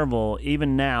the Marvel,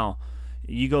 even now,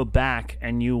 you go back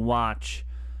and you watch,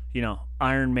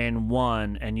 Iron Man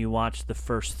 1, and you watch the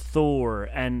first Thor,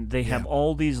 and they have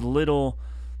all these little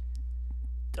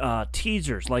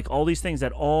teasers, all these things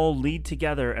that all lead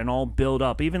together and all build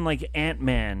up. Even like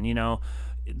Ant-Man,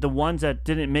 the ones that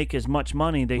didn't make as much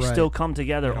money, they Right. still come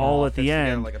together all at fits the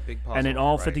together end, like a big and it puzzle,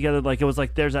 all fit right. together it was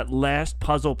like there's that last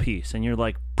puzzle piece, and you're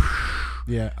like,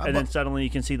 Yeah. and then suddenly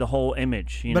you can see the whole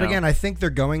image. But again, I think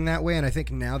they're going that way, and I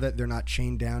think now that they're not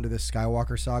chained down to this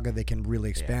Skywalker saga, they can really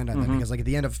expand on that. Because at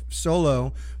the end of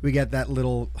Solo, we get that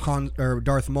little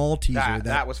Darth Maul teaser.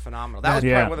 That was phenomenal. That was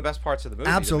Yeah. probably one of the best parts of the movie. to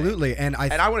me. Absolutely, and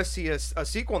And I want to see a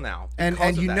sequel now. and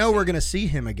because of you that know we're scene. going to see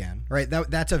him again, right?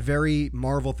 That's a very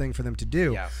Marvel thing for them to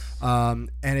do. Yes. And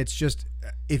it's just,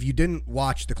 if you didn't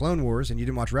watch the Clone Wars and you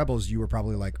didn't watch Rebels, you were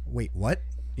probably like, wait, what?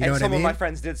 You know And what I some mean? of my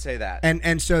friends did say that.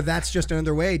 And so that's just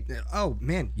another way. Oh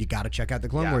man, you got to check out the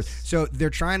Clone Wars. Yes. So they're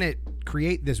trying to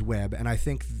create this web, and I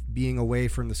think being away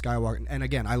from the Skywalker. And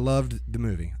again, I loved the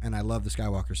movie and I love the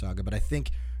Skywalker saga, but I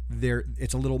think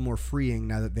it's a little more freeing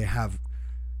now that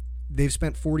they've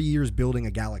spent 40 years building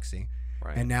a galaxy.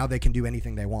 Right. And now they can do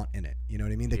anything they want in it. You know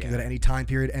what I mean? They can Yeah. go to any time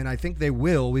period, and I think they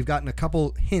will. We've gotten a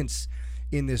couple hints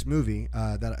in this movie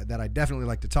that I definitely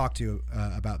like to talk to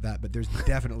about that. But there's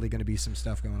definitely going to be some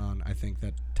stuff going on, I think,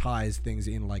 that ties things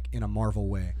in in a Marvel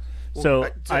way. So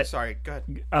sorry, go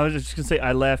ahead. I was just gonna say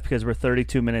I laughed because we're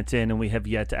 32 minutes in and we have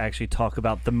yet to actually talk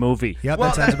about the movie. Yep,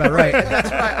 that sounds about right. That's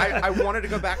why I wanted to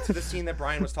go back to the scene that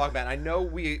Brian was talking about. I know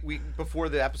we before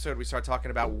the episode we started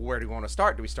talking about where do we want to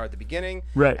start? Do we start at the beginning?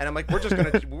 Right. And I'm like, we're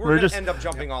gonna just- end up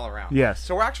jumping all around. Yes.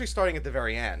 So we're actually starting at the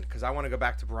very end because I want to go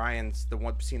back to the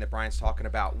one scene that Brian's talking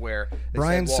about where they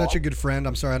Brian's said, well, such a good friend.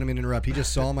 I'm sorry, I didn't mean to interrupt. He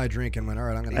just saw my drink and went, all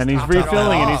right, I'm going to And he's topping it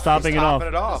refilling and he's off. topping He's it off. topping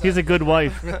it off. He's a good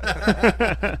wife.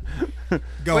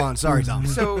 Go on. Sorry, Tom.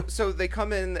 So they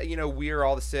come in, we're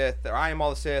all the Sith, or I am all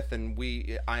the Sith, and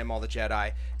I am all the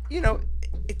Jedi.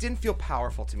 It didn't feel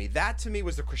powerful to me. That to me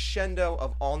was the crescendo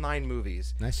of all 9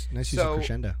 movies. Nice use of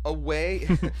crescendo. A way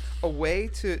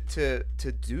to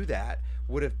do that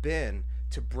would have been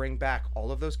to bring back all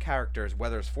of those characters,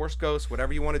 whether it's Force Ghosts,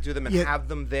 whatever you want to do them, and Yeah, have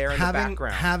them there in the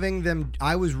background. Having them,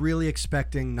 I was really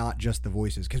expecting not just the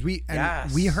voices, because we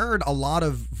Yes. heard a lot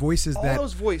of voices all that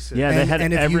those voices. Yeah, they had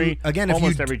if every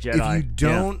almost every if Jedi. you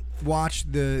don't watch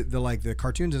the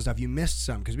cartoons and stuff, you missed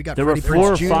some, because we got There were Freddie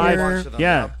 4 or Prinze 5. Jr., Bunch of them,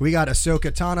 Yeah. yep. we got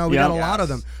Ahsoka Tano, we Yeah. got a lot of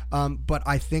them. Yes. But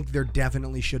I think there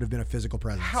definitely should have been a physical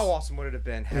presence. How awesome would it have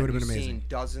been had would you have been amazing. seen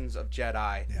dozens of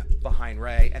Jedi Yeah. behind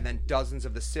Rey, and then dozens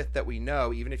of the Sith that we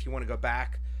know, even if you want to go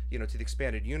back, to the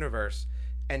expanded universe,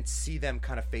 and see them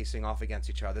kind of facing off against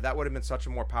each other. That would have been such a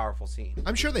more powerful scene.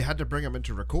 I'm sure they had to bring them in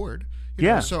to record.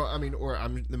 Yeah. So I mean,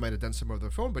 they might have done some over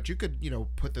their phone, but you could,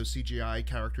 put those CGI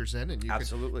characters in, and you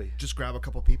Absolutely. could just grab a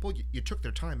couple people. You took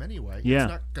their time anyway. Yeah.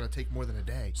 It's not going to take more than a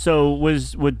day. So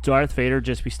would Darth Vader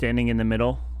just be standing in the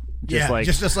middle Just like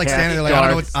just like half standing there like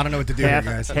Darth, I don't know what to do half,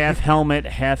 here, guys. half helmet,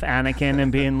 half Anakin,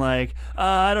 and being like,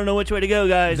 I don't know which way to go,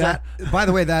 guys. That, by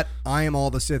the way, that I am all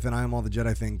the Sith and I am all the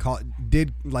Jedi thing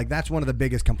that's one of the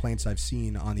biggest complaints I've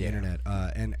seen on the internet.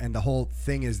 And the whole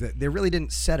thing is that they really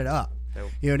didn't set it up. Nope.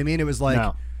 You know what I mean? It was like.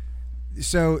 No.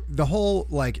 So the whole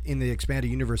in the expanded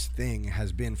universe thing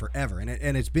has been forever, and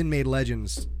it's been made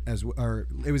Legends or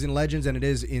it was in Legends and it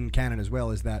is in canon as well.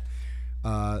 Is that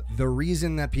the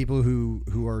reason that people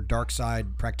who are dark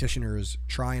side practitioners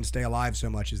try and stay alive so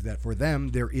much is that for them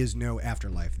there is no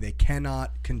afterlife. They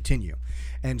cannot continue,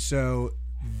 and so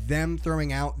them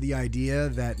throwing out the idea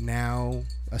that now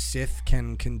a Sith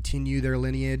can continue their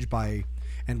lineage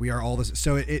and we are all this.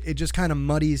 So it just kind of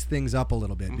muddies things up a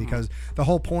little bit because the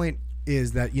whole point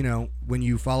is that, when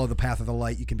you follow the path of the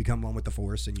light, you can become one with the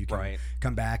Force, and you can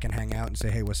come back and hang out and say,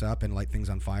 hey, what's up, and light things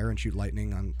on fire and shoot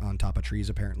lightning on top of trees,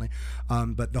 apparently.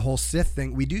 But the whole Sith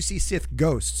thing, we do see Sith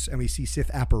ghosts and we see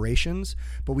Sith apparitions,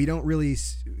 but we don't really,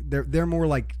 they're more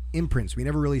like imprints. We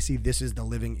never really see this is the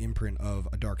living imprint of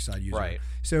a dark side user. Right.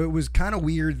 So it was kind of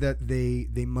weird that they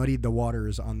muddied the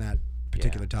waters on that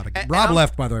particular topic. Rob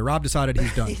left, by the way. Rob decided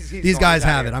he's done. These guys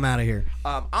have it. I'm out of here.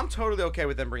 I'm totally okay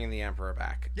with them bringing the Emperor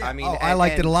back. Yeah. I mean, I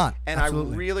liked it a lot. And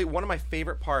Absolutely. one of my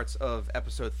favorite parts of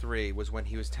Episode 3 was when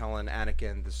he was telling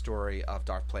Anakin the story of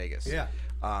Darth Plagueis. Yeah.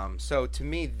 So to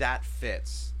me, that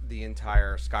fits the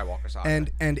entire Skywalker saga.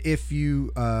 And if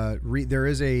you read, there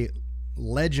is a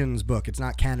Legends book. It's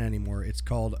not canon anymore. It's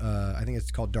called I think it's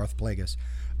called Darth Plagueis.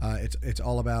 It's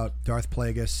all about Darth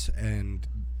Plagueis and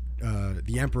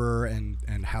the Emperor and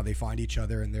how they find each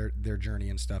other and their journey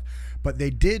and stuff. But they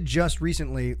did just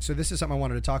recently, so this is something I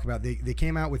wanted to talk about. They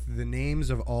came out with the names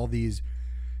of all these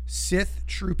Sith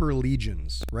Trooper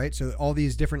legions, right? So all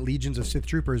these different legions of Sith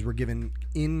Troopers were given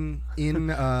in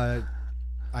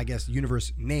I guess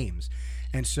universe names.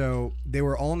 And so they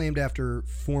were all named after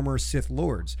former Sith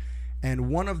lords. And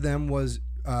one of them was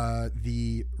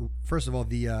the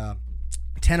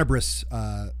Tenebrous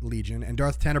Legion, and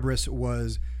Darth Tenebrous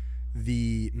was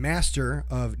the master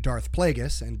of Darth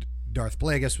Plagueis, and Darth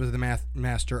Plagueis was the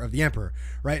master of the Emperor,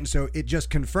 right? And so it just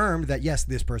confirmed that, yes,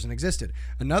 this person existed.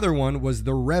 Another one was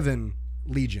the Revan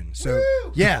Legion. So,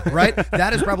 woo! Yeah, right?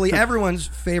 That is probably everyone's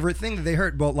favorite thing that they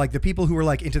heard. Well, like the people who were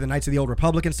like into the Knights of the Old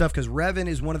Republic and stuff, because Revan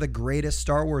is one of the greatest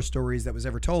Star Wars stories that was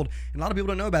ever told. And a lot of people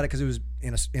don't know about it because it was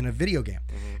in a video game.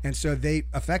 Mm-hmm. And so they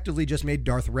effectively just made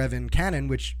Darth Revan canon,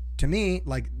 which to me,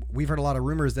 like, we've heard a lot of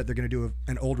rumors that they're going to do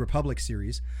an Old Republic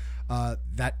series.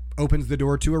 That opens the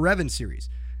door to a Revan series.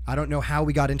 I don't know how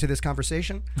we got into this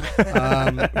conversation,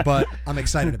 but I'm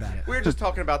excited about it. We were just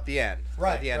talking about the end,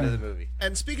 right? At the end of the movie.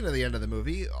 And speaking of the end of the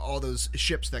movie, all those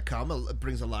ships that come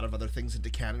brings a lot of other things into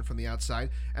canon from the outside.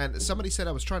 And somebody said,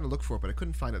 I was trying to look for it, but I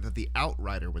couldn't find it, that the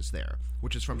Outrider was there,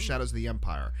 which is from Shadows of the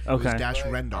Empire. Okay. It was Dash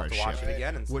I'll Rendar's have to watch ship, it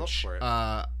again and look which for it.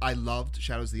 I loved.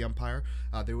 Shadows of the Empire.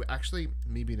 They were actually,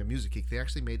 me being a music geek, they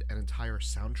actually made an entire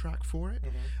soundtrack for it.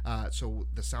 Mm-hmm. So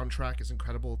the soundtrack is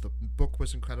incredible. The book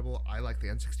was incredible. I like the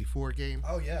N64 game.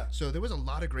 Oh, yeah. So there was a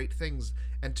lot of great things.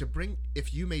 And to bring,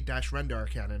 if you made Dash Rendar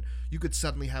canon, you could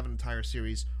suddenly have an entire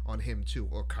series on him too,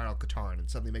 or Kyle Katarn, and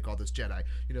suddenly make all this Jedi.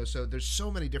 So there's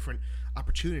so many different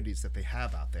opportunities that they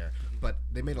have out there. But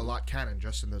they made a lot canon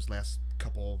just in those last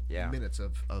couple minutes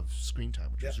of screen time,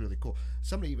 which was really cool.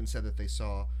 Somebody even said that they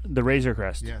saw the Razor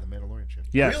Crest. Yeah, the Mandalorian ship.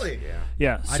 Yes. Really?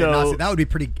 Yeah. I did not see. That would be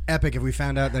pretty epic if we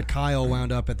found out that Kyle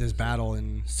wound up at this battle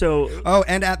and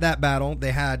and at that battle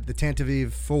they had the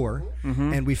Tantive 4,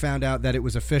 and we found out that it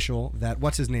was official that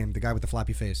what's his name, the guy with the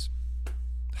flappy face.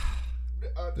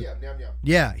 Nyam Nyam.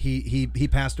 Yeah, he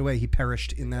passed away. He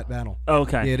perished in that battle.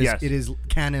 Okay. It is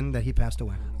canon that he passed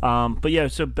away. But yeah,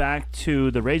 so back to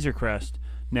the Razor Crest.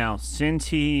 Now,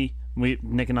 since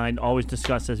Nick and I always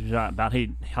discuss this about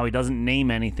how he doesn't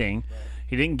name anything. Right.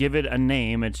 He didn't give it a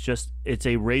name. It's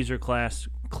a Razor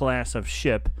class of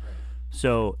ship.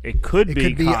 So it could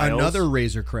be Kyle's, another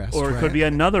Razor Crest, or it could be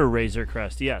another Razor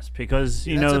Crest. Yes, because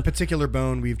that's a particular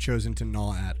bone we've chosen to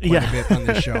gnaw at quite a bit on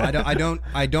this show.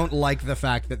 I don't like the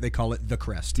fact that they call it the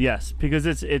Crest. Yes, because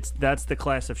that's the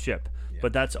class of ship. Yeah.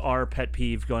 But that's our pet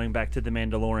peeve going back to The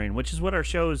Mandalorian, which is what our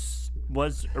show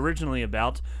was originally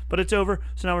about. But it's over,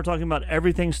 so now we're talking about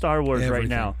everything Star Wars right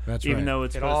now. That's even right. though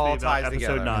it's supposed to be about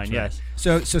Episode 9. Yes.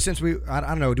 So since I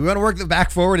don't know, do we want to work the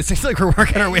back forward? It seems like we're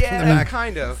working our way from the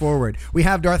back forward. We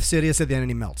have Darth Sidious at the end,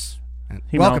 and he melts.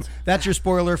 Welcome. Melts. That's your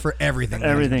spoiler for everything,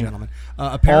 ladies and gentlemen.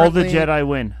 Apparently, all the Jedi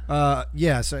win.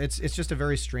 So it's just a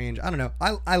very strange. I don't know.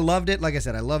 I loved it. Like I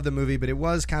said, I loved the movie, but it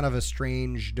was kind of a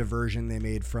strange diversion they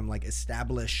made from like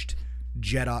established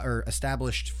Jedi or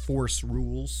established Force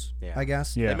rules. Yeah. I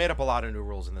guess. Yeah. They made up a lot of new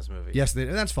rules in this movie. Yes,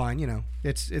 that's fine. You know,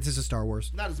 it's a Star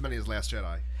Wars. Not as many as Last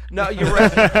Jedi. No, you're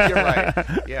right. You're right.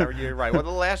 Yeah, you're right. Well, The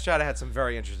Last Jedi had some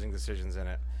very interesting decisions in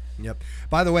it. Yep.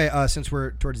 By the way, since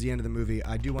we're towards the end of the movie,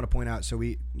 I do want to point out. So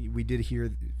we did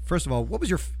hear. First of all, what was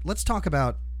your? Let's talk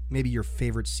about maybe your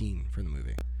favorite scene from the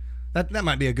movie. That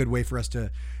might be a good way for us to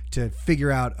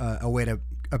figure out a way to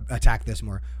attack this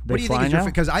more. They What do you fly think is your? now?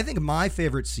 Because I think my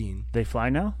favorite scene. They fly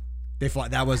now? They fly.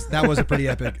 That was a pretty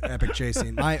epic chase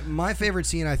scene. My favorite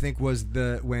scene I think was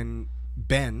when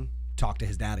Ben talked to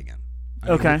his dad again.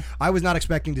 Okay. I was not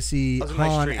expecting to see That was a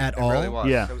nice Han treat. at It all. really was.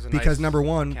 Yeah. It was a Because nice number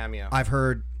one, cameo. I've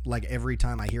heard like every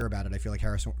time I hear about it, I feel like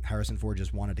Harrison Ford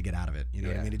just wanted to get out of it. You know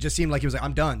what I Yeah. mean? It just seemed like he was like,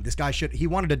 I'm done. This guy he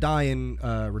wanted to die in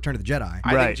Return of the Jedi.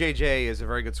 I Right. think JJ is a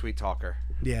very good sweet talker.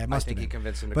 Yeah, it must I think have he been.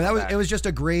 convinced him to But come back. it was just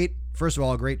a great, first of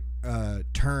all, a great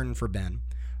turn for Ben,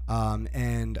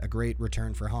 and a great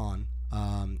return for Han.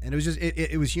 And it was just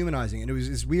it was humanizing, and it was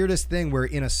this weirdest thing where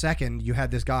in a second you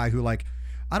had this guy who like,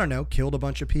 I don't know, killed a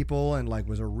bunch of people and like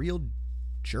was a real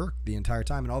jerk the entire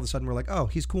time, and all of a sudden we're like, oh,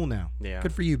 he's cool now. Yeah.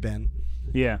 Good for you, Ben.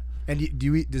 Yeah. And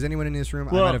does anyone in this room?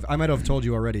 Well- I might have told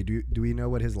you already. Do we know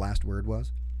what his last word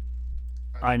was?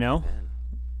 I know.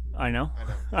 I know.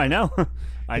 I know.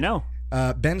 I know.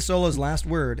 Ben Solo's last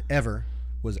word ever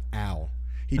was "ow."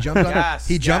 He jumped on Yes,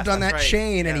 he jumped yes, on that that's right.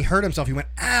 chain and he Yes. hurt himself. He went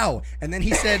 "ow," and then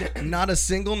he said not a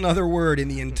single other word in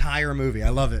the entire movie. I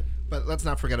love it. But let's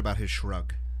not forget about his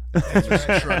shrug. His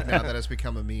shrug now that has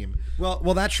become a meme. Well,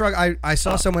 that shrug. I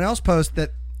saw someone else post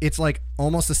that it's like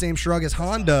almost the same shrug as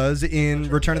Han does in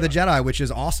Return of the Jedi, which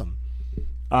is awesome.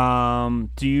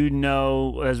 Do you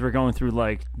know, as we're going through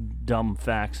like dumb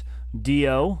facts,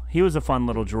 Dio, he was a fun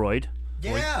little droid.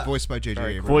 Voiced by J.J.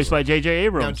 Abrams. Voiced by J.J. Now,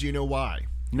 Abrams. do you know why?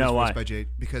 He No, was why? voiced by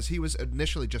because he was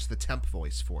initially just the temp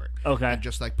voice for it. Okay. And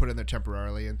just like put in there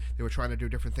temporarily, and they were trying to do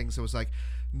different things. It was like,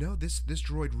 no, this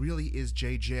droid really is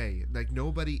JJ. Like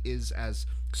nobody is as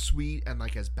sweet and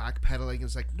like as backpedaling.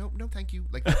 It's like, no, thank you.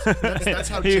 Like that's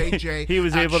how JJ he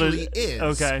was able to- actually is.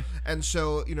 okay. And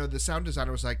so the sound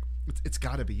designer was like, it's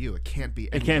got to be you. It can't be.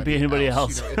 It can't be anybody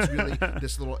else. It's really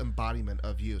this little embodiment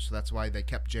of you. So that's why they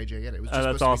kept JJ in it. It was just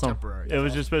That's supposed awesome. to be temporary. It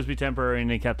was just supposed to be temporary, and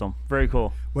they kept him. Very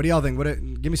cool. What do y'all think?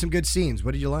 Give me some good scenes.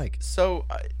 What did you like? So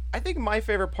I think my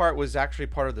favorite part was actually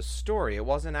part of the story. It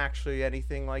wasn't actually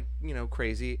anything like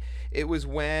crazy. It was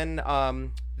when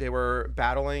they were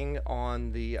battling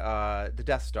on the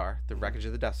Death Star, the wreckage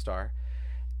of the Death Star,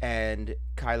 and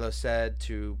Kylo said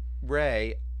to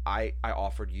Rey, I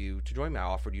offered you to join me. I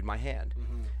offered you my hand.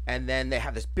 And then they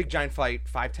have this big giant fight,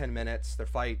 5-10 minutes. Their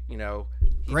fight, he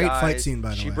Great fight dies. scene, by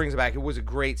the She way. brings it back. It was a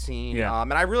great scene. Yeah.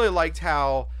 And I really liked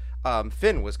how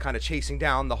Finn was kind of chasing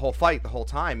down the whole fight the whole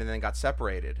time and then got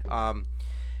separated.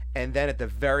 And then at the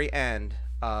very end,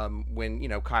 when,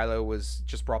 Kylo was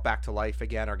just brought back to life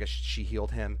again, or I guess she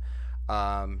healed him,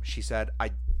 she said,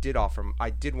 I did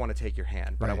want to take your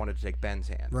hand, but I Right. wanted to take Ben's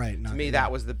hand. Right, To not- me, yeah.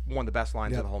 that was one of the best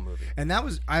lines Yep. of the whole movie. And that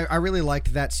was I really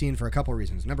liked that scene for a couple of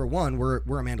reasons. Number one, we're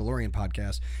a Mandalorian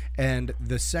podcast, and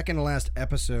the second to last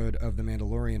episode of The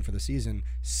Mandalorian for the season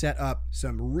set up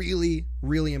some really,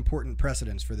 really important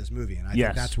precedents for this movie. And I Yes.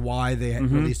 think that's why they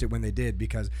released it when they did,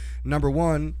 because number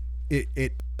one,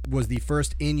 it was the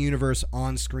first in-universe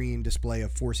on-screen display of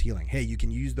Force healing. Hey, you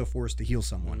can use the Force to heal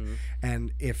someone.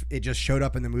 And if it just showed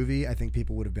up in the movie, I think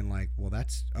people would have been like, well,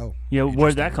 that's Yeah,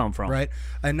 where'd that come from? right?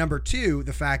 And number two,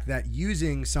 the fact that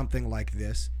using something like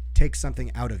this takes something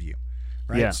out of you,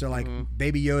 right? Yeah. So like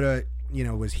Baby Yoda,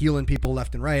 was healing people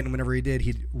left and right, and whenever he did,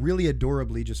 he'd really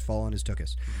adorably just fall on his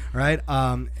tuchus, right?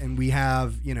 And we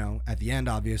have, at the end,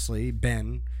 obviously,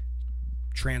 Ben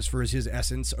transfers his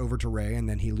essence over to Rey, and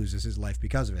then he loses his life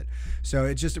because of it. So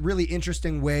it's just a really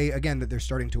interesting way, again, that they're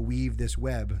starting to weave this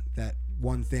web that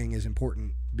one thing is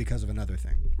important because of another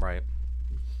thing. Right.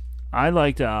 I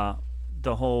liked the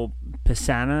whole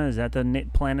Pisana. Is that the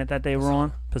planet that they were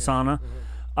on? Pisana.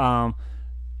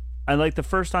 I like the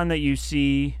first time that you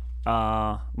see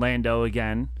Lando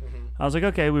again. I was like,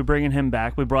 okay, we're bringing him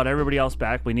back. We brought everybody else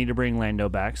back. We need to bring Lando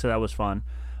back, so that was fun.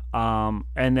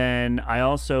 And then I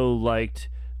also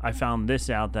I found this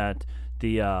out that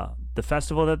the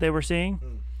festival that they were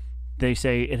seeing, they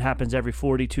say it happens every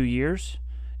 42 years,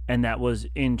 and that was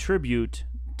in tribute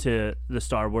to the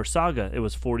Star Wars saga. It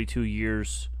was 42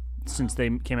 years since they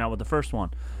came out with the first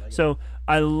one. So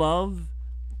I love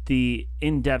the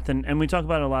in-depth, and we talk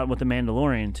about it a lot with The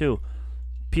Mandalorian too.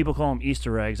 People call them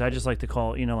Easter eggs. I just like to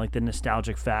call, like the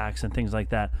nostalgic facts and things like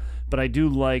that. But I do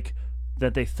like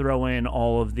that they throw in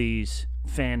all of these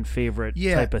fan favorite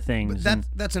type of things. But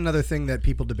that's another thing that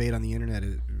people debate on the internet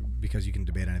because you can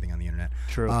debate anything on the internet.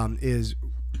 True.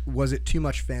 Was it too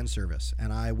much fan service?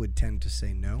 And I would tend to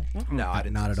say no. No, I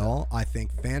didn't Not think at so. all. I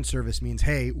think fan service means,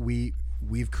 hey,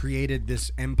 we've created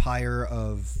this empire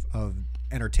of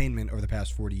entertainment over the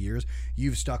past 40 years.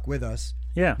 You've stuck with us.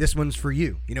 Yeah. This one's for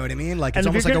you. You know what I mean? Like, And it's if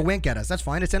almost you're like a gonna- wink at us. That's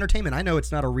fine. It's entertainment. I know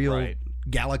it's not a real Right.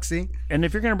 galaxy. And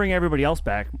if you're going to bring everybody else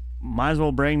back, might as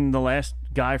well bring the last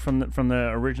guy from the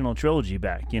original trilogy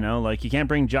back. You know, like you can't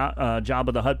bring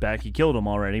Jabba the Hutt back. You killed him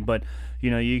already, but you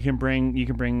know you can bring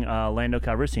Lando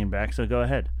Calrissian back. So go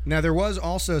ahead. Now there was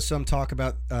also some talk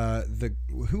about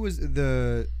who was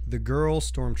the girl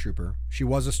stormtrooper. She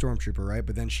was a stormtrooper, right?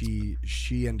 But then she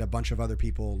and a bunch of other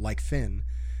people like Finn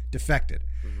defected,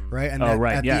 right? And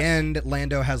at yes. the end,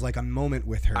 Lando has like a moment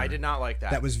with her. I did not like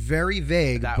that. That was very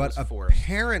vague, That but was forced.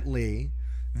 apparently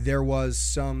there was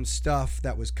some stuff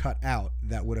that was cut out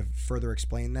that would have further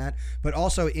explained that. But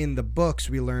also in the books,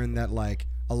 we learned that like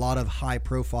a lot of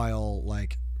high-profile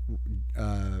like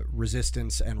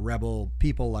resistance and rebel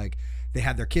people, like they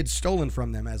had their kids stolen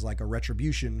from them as like a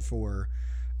retribution for,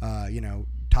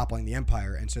 toppling the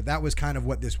empire. And so that was kind of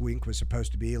what this wink was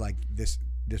supposed to be. Like this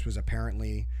was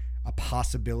apparently a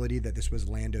possibility that this was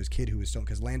Lando's kid who was stolen,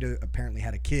 because Lando apparently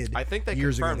had a kid I think they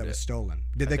years ago confirmed that was it. stolen.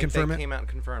 Did I they think confirm they it? came out and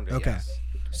confirmed it. Okay. Yes.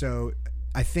 So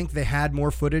I think they had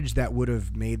more footage that would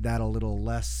have made that a little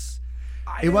less.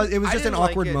 I It was didn't- I just an didn't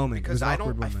like awkward it moment. It because was an I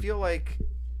awkward don't. I moment. feel like,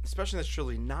 especially in this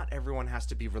trilogy, not everyone has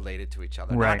to be related to each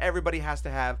other. Right. Not everybody has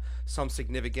to have some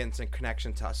significance and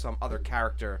connection to some other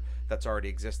character that's already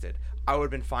existed. I would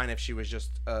have been fine if she was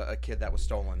just a kid that was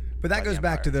stolen. But that by goes the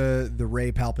back to Empire. the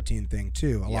Rey Palpatine thing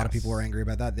too. A lot of Yes. people are angry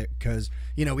about that because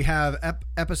we have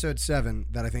episode 7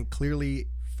 that I think clearly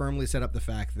firmly set up the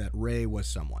fact that Rey was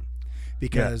someone,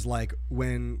 because like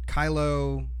when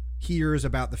Kylo hears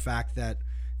about the fact that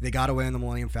they got away on the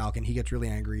Millennium Falcon, he gets really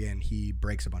angry and he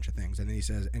breaks a bunch of things, and then he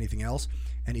says, anything else?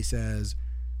 And he says,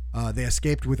 they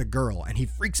escaped with a girl, and he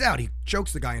freaks out. He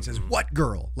chokes the guy and says, what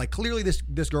girl? Like clearly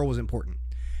this girl was important.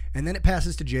 And then it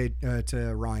passes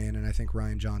to Ryan, and I think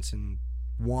Ryan Johnson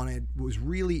was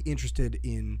really interested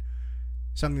in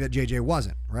something that JJ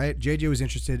wasn't, right? JJ was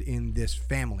interested in this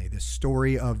family, this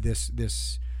story of this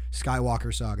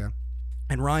Skywalker saga.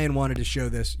 And Ryan wanted to show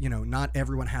this, not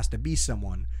everyone has to be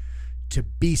someone to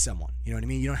be someone. You know what I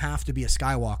mean? You don't have to be a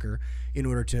Skywalker in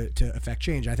order to affect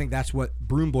change. I think that's what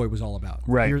Broom Boy was all about.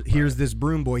 Right. Here's this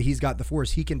Broom Boy. He's got the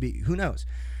Force. He can be, who knows?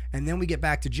 And then we get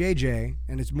back to JJ,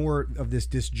 and it's more of this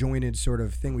disjointed sort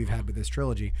of thing we've had with this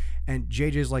trilogy. And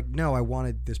JJ's like, no, I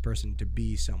wanted this person to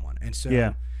be someone. And so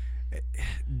Yeah.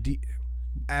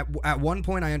 At one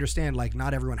point, I understand, like,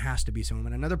 not everyone has to be someone.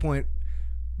 At another point,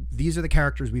 these are the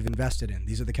characters we've invested in.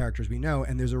 These are the characters we know.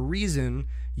 And there's a reason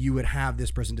you would have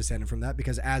this person descended from that,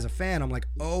 because as a fan, I'm like,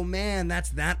 oh, man, that's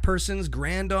that person's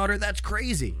granddaughter. That's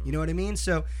crazy. You know what I mean?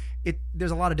 So there's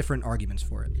a lot of different arguments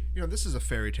for it. This is a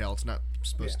fairy tale. It's not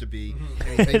supposed to be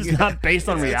anything. It's not based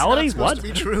on reality. It's not What? supposed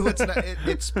to be true. It's not.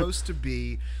 It's supposed to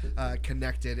be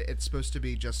connected. It's supposed to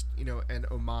be just an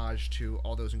homage to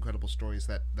all those incredible stories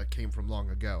that came from long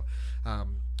ago.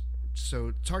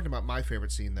 So talking about my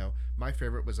favorite scene, though, my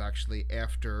favorite was actually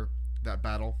after that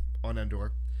battle on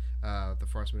Endor, the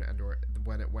Force Moon Endor,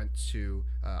 when it went to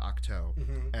Ahch-To,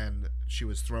 and she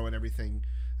was throwing everything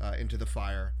into the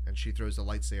fire, and she throws the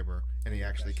lightsaber, and he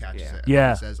actually catches it. And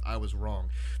Yeah. he says, "I was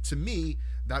wrong." To me,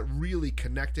 that really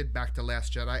connected back to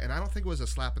Last Jedi, and I don't think it was a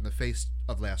slap in the face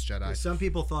of Last Jedi. Some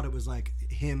people thought it was like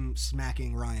him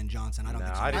smacking Ryan Johnson. I don't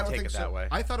think so. I didn't don't take think it so. that way.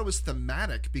 I thought it was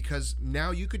thematic, because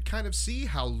now you could kind of see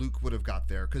how Luke would have got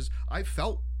there, because I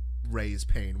felt Rey's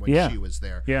pain when Yeah. she was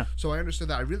there. Yeah. So I understood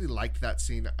that. I really liked that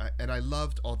scene, and I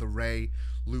loved all the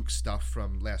Rey-Luke stuff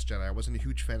from Last Jedi. I wasn't a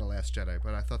huge fan of Last Jedi,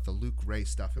 but I thought the Luke-Rey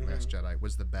stuff in Last Jedi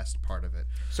was the best part of it.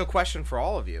 So, question for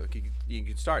all of you. You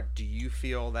can start. Do you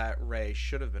feel that Rey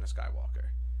should have been a Skywalker?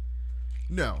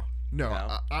 No.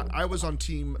 No? I was on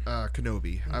Team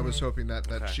Kenobi. I was hoping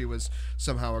that she was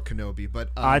somehow a Kenobi,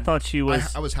 but I thought she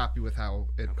was. I was happy with how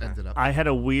it ended up. I had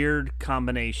a weird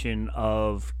combination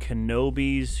of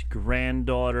Kenobi's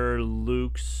granddaughter,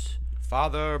 Luke's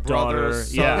Father, Daughter,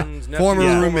 brothers, yeah. sons, nephews, Former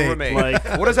Yeah. roommate. Like-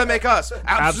 what does that make us?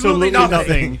 absolutely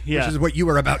nothing. Yeah. Which is what you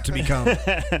were about to become.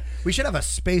 We should have a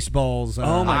Spaceballs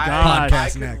Oh my I gosh.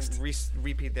 podcast could next.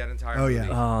 repeat that entire Oh, yeah.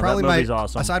 movie. Oh, Probably that movie's my,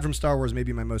 awesome. aside from Star Wars,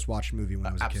 maybe my most watched movie when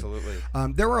I was a kid.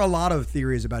 Absolutely. There were a lot of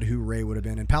theories about who Rey would have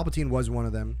been, and Palpatine was one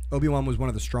of them. Obi-Wan was one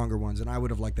of the stronger ones, and I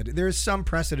would have liked that. There is some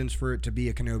precedence for it to be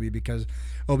a Kenobi, because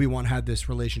Obi-Wan had this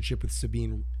relationship with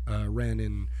Sabine Wren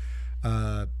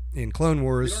in Clone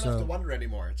Wars. You don't have to wonder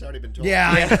anymore. It's already been told.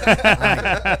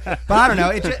 Yeah, but I don't know.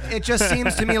 It just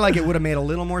seems to me like it would have made a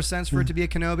little more sense for it to be a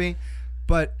Kenobi.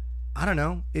 But I don't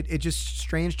know. It just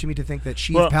strange to me to think that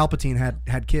Sheev Well- Palpatine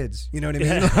had kids. You know what I mean?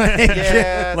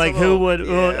 Yeah, it's Like a who little- would?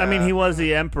 Well, I mean, yeah. he was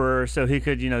the emperor, so he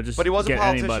could, just. But he was a get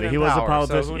politician anybody. in He was a power, so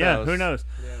politician. who Yeah, knows? who knows?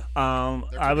 There I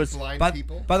could be was. blind By,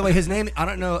 people. by the way, his name, I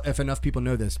don't know if enough people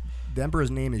know this. The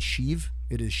Emperor's name is Sheev.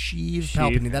 It is Sheev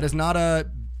Palpatine. That is not a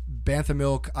Bantha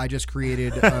Milk. I just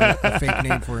created a fake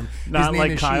name for him. His Not name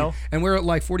like is Kyle? Sheev. And we're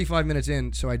like 45 minutes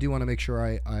in, so I do want to make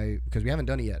sure I because we haven't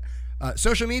done it yet.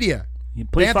 Social media.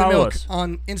 Please Bantha follow Milk us.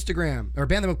 on Instagram, or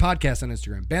Bantha Milk Podcast on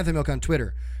Instagram, Bantha Milk on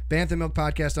Twitter, Bantha Milk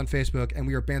Podcast on Facebook, and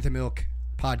we are Bantha Milk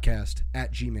Podcast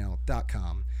at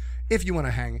gmail.com. If you want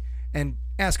to hang and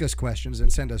ask us questions and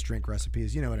send us drink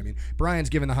recipes, you know what I mean. Brian's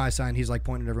giving the high sign. He's like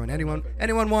pointing at everyone.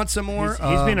 Anyone want some more?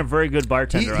 He's been a very good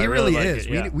bartender. He I really like is.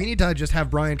 It, yeah. We need to just have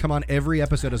Brian come on every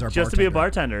episode as our Just to be a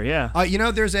bartender, yeah.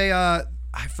 There's a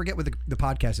I forget what the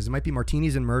podcast is. It might be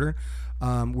Martinis and Murder,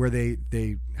 where they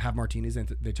have martinis and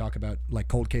they talk about like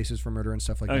cold cases for murder and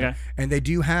stuff like that. Okay. And they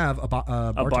do have a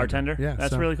bartender? Yeah,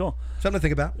 That's so really cool. something to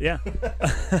think about. Yeah.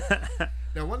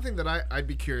 Now, one thing that I'd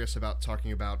be curious about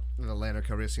talking about the Lando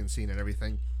Calrissian scene and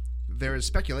everything, there is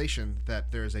speculation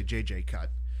that there is a JJ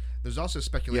cut. There's also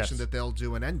speculation Yes. that they'll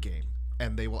do an Endgame,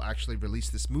 and they will actually release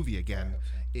this movie again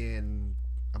in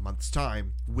a month's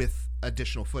time with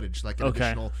additional footage, like an Okay.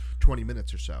 additional 20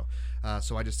 minutes or so.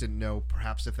 So I just didn't know,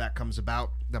 perhaps if that comes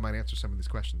about, that might answer some of these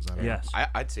questions. I don't know. Yes.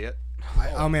 I'd see it.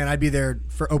 Oh man, I'd be there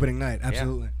for opening night.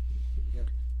 Absolutely.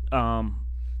 I'm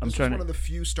This was trying one to. of the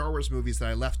few Star Wars movies that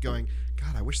I left going,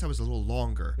 God, I wish that was a little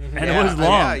longer. And Yeah, it was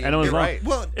long. yeah, and it was you're long. right.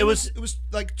 Well, It was- it was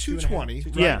like 220,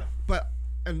 right? Yeah. But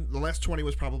and the last 20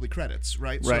 was probably credits,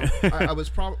 right? Right. So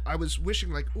I was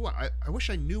wishing like, ooh, I wish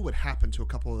I knew what happened to a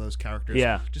couple of those characters.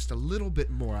 Yeah. Just a little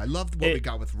bit more. I loved what we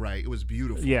got with Rey. It was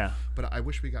beautiful. Yeah. But I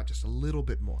wish we got just a little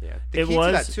bit more. Yeah. The It key to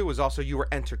was- that too was also you were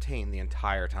entertained the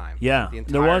entire time. Yeah. The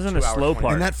There entire wasn't a 2 hour, slow 20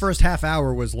 part. And that first half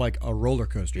hour was like a roller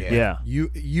coaster. Yeah.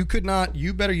 You could not.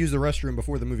 You better use the restroom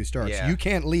before the movie starts. Yeah. You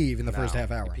can't leave in the No, first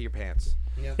half hour. You pee your pants.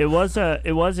 It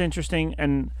was interesting,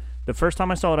 and the first time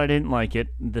I saw it, I didn't like it.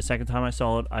 The second time I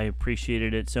saw it, I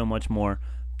appreciated it so much more.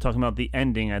 Talking about the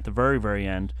ending at the very, very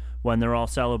end, when they're all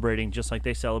celebrating, just like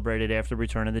they celebrated after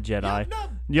Return of the Jedi.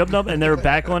 Yup, and they're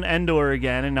back on Endor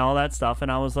again and all that stuff.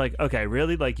 And I was like, okay,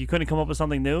 really? Like, you couldn't come up with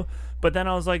something new? But then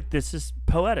I was like, this is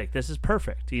poetic. This is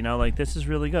perfect. Like, this is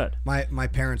really good. My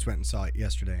parents went and saw it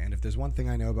yesterday, and if there's one thing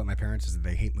I know about my parents is that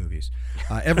they hate movies.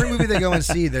 Every movie they go and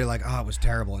see, they're like, "Oh, it was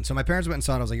terrible." And so my parents went and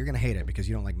saw it. I was like, "You're gonna hate it because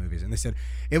you don't like movies." And they said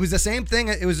it was the same thing.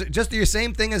 It was just the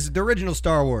same thing as the original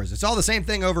Star Wars. It's all the same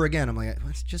thing over again. I'm like,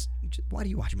 it's just why do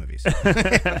you watch movies?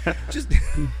 Just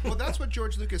Well, that's what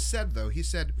George Lucas said, though. He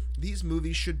said these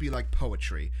movies should be like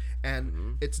poetry,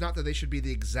 and it's not that they should be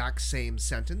the exact same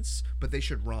sentence, but they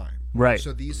should rhyme. Right.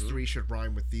 So these three should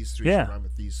rhyme with these three. Yeah. Should rhyme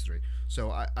with these three.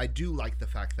 So I do like the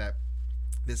fact that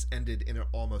this ended in an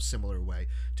almost similar way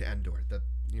to Endor. That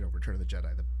Return of the Jedi,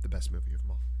 the best movie of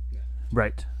them all.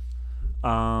 Right.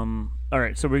 All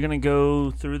right, so we're gonna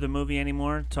go through the movie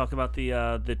anymore. Talk about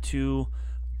the two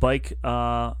bike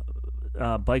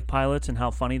pilots and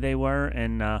how funny they were.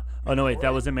 And oh no, wait,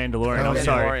 that was in Mandalorian. I'm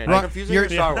sorry. Mandalorian. Right. You're confusing You're-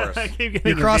 your Star Wars. I keep getting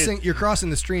you're crossing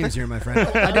the streams here, my friend.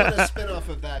 I did a spin-off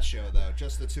of that show, though.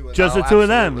 Just the two of Just them. the two of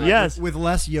them. absolutely. Yes. With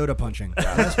less Yoda punching,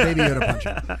 less baby Yoda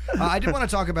punching. I did want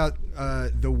to talk about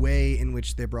the way in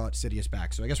which they brought Sidious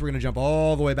back. So I guess we're going to jump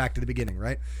all the way back to the beginning,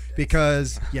 right?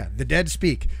 Because the dead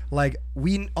speak. Like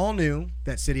we all knew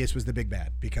that Sidious was the big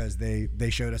bad because they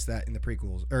showed us that in the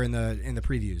prequels or in the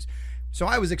previews. So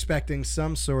I was expecting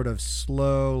some sort of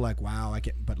slow, like, wow,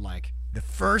 but like the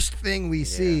first thing we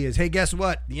see is, hey, guess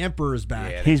what? The Emperor's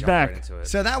back. Yeah, they He's jumped back. Right into it.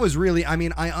 So that was really, I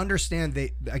mean, I understand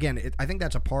I think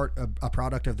that's a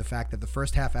product of the fact that the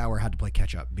first half hour had to play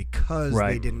catch up because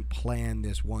Right. they didn't plan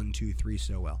this 1, 2, 3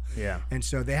 so well. Yeah. And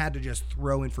so they had to just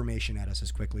throw information at us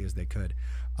as quickly as they could.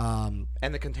 And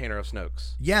the container of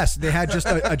Snokes. Yes, they had just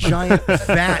a giant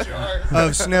vat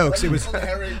of Snokes. It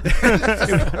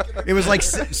was like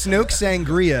Snoke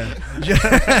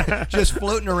sangria just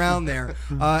floating around there.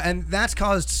 And that's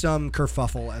caused some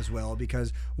kerfuffle as well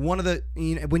because one of the,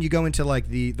 when you go into like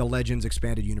the Legends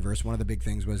expanded universe, one of the big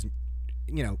things was,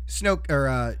 Snoke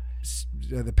or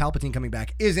the Palpatine coming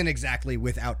back isn't exactly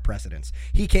without precedence.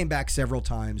 He came back several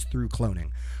times through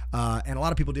cloning. And a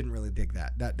lot of people didn't really dig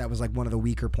that. That was like one of the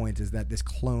weaker points is that this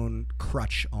clone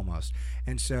crutch almost.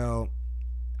 And so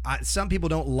some people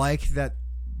don't like that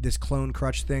this clone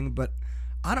crutch thing, but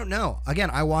I don't know.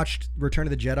 Again, I watched Return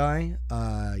of the Jedi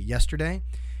yesterday,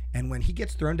 And when he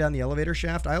gets thrown down the elevator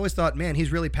shaft, I always thought, man, he's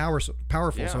really powerful.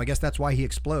 Yeah. So I guess that's why he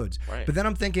explodes. Right. But then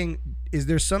I'm thinking, is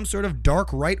there some sort of dark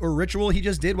rite or ritual he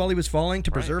just did while he was falling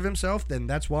to preserve himself? Then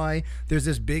that's why there's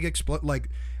this big explode. Like,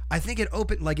 I think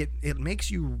it makes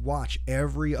you watch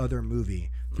every other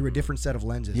movie through a different set of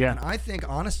lenses. Yeah. And I think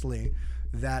honestly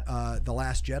that The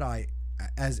Last Jedi,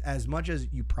 as much as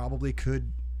you probably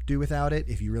could do without it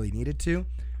if you really needed to,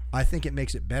 I think it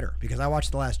makes it better, because I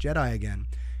watched The Last Jedi again,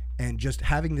 and just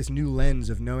having this new lens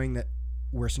of knowing that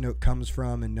where Snoke comes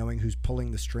from and knowing who's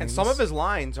pulling the strings. And some of his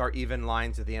lines are even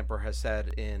lines that the Emperor has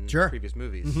said in previous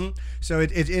movies. Mm-hmm. So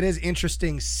it is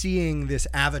interesting seeing this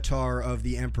avatar of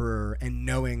the Emperor and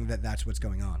knowing that that's what's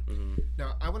going on. Mm-hmm.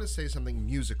 Now, I want to say something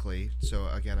musically. So,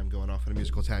 again, I'm going off on a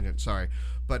musical tangent. Sorry.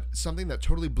 But something that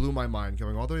totally blew my mind,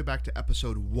 going all the way back to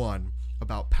episode 1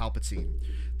 about Palpatine.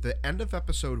 The end of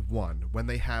episode 1, when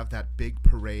they have that big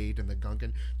parade and the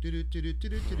Gungan,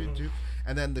 do-do-do-do-do-do-do-do,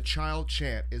 and then the child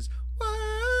chant is,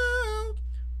 whoa,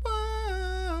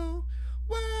 whoa,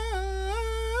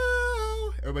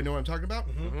 whoa. Everybody know what I'm talking about?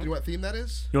 Do you know what theme that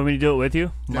is? You want me to do it with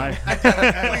you? Please don't.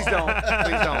 Please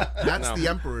don't. That's No. the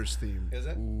Emperor's theme. Is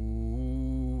it?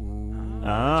 Ooh.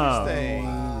 Oh.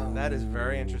 Interesting. That is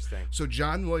very interesting. So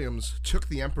John Williams took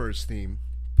the Emperor's theme,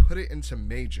 put it into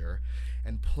major,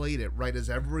 and played it right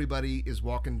as everybody is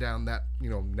walking down that,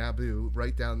 Naboo,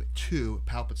 right down to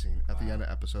Palpatine at the end of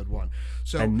episode 1.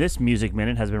 So, And this Music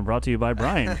Minute has been brought to you by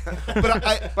Brian. but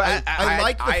I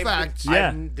like the fact. Yeah.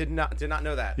 I did not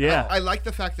know that. Yeah. I like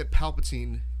the fact that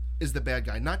Palpatine is the bad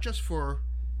guy, not just for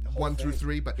 1 through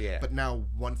 3, but now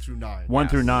 1 through 9. 1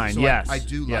 through 9, So yes. I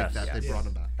do like Yes. that they brought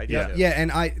him back. I did. Yeah. too. Yeah,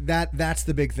 and that's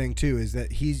the big thing too, is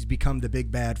that he's become the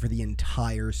big bad for the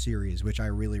entire series, which I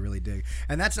really, really dig.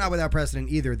 And that's not without precedent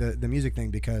either, the music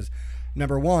thing, because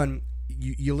number one,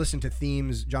 you listen to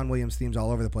themes, John Williams themes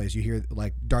all over the place. You hear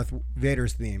like Darth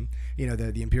Vader's theme,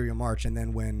 the Imperial March, and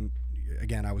then when,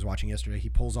 again, I was watching yesterday, he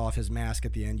pulls off his mask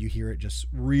at the end, you hear it just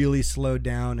really slowed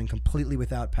down and completely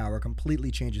without power, completely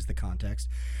changes the context.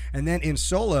 And then in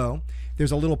Solo,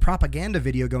 there's a little propaganda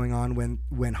video going on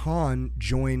when Han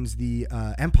joins the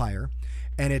Empire,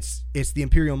 and it's the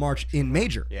Imperial March in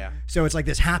major. Yeah. So it's like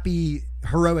this happy,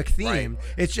 heroic theme.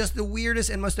 Right. It's just the weirdest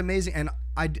and most amazing. And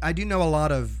I do know a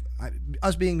lot of,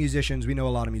 us being musicians, we know a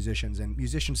lot of musicians, and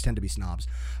musicians tend to be snobs.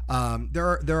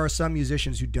 There are some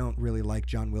musicians who don't really like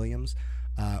John Williams.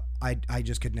 I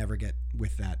just could never get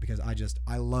with that, because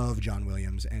I love John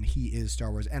Williams, and he is Star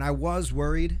Wars. And I was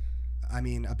worried,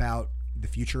 about the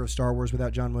future of Star Wars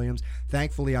without John Williams.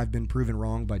 Thankfully, I've been proven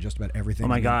wrong by just about everything. Oh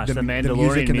my gosh, the Mandalorian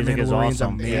music in music is Mandalorian's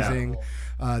awesome. amazing.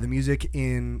 The music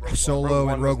in Solo Rogue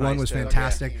One and Rogue was One nice was too.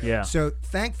 fantastic. Yeah. So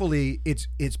thankfully, it's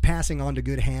passing on to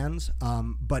good hands.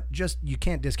 But just you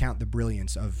can't discount the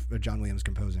brilliance of John Williams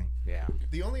composing. Yeah.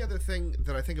 The only other thing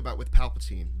that I think about with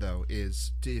Palpatine, though,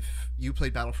 is if you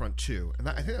played Battlefront 2, and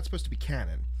I think that's supposed to be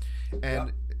canon,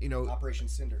 and Operation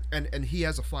Cinder. and he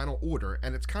has a final order,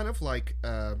 and it's kind of like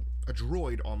a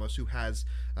droid almost who has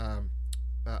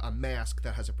a mask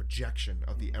that has a projection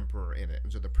of the Emperor in it,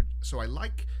 and so I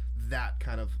like that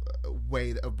kind of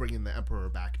way of bringing the Emperor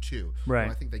back too. Right.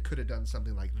 I think they could have done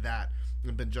something like that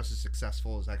and been just as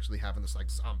successful as actually having this like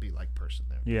zombie-like person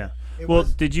there. Yeah. Well,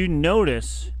 did you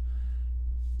notice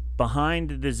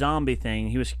behind the zombie thing,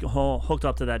 he was hooked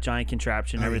up to that giant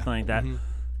contraption and everything like that.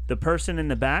 The person in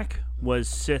the back was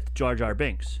Sith Jar Jar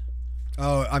Binks.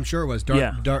 Oh, I'm sure it was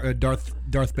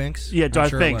Darth Binks. Yeah, I'm Darth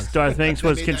sure it Binks. was. Darth Binks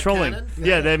was made that controlling. canon?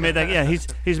 Yeah, they made that. Yeah,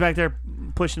 he's back there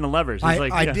pushing the levers. He's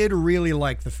I yeah. did really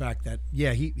like the fact that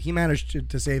he managed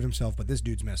to save himself, but this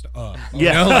dude's messed up.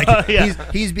 Yeah.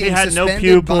 Yeah. He's being He had no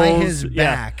suspended by pupils. his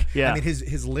Yeah. back. Yeah. I mean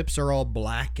his lips are all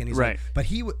black, and he's Right. but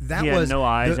He had no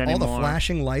eyes all the anymore.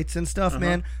 flashing lights and stuff,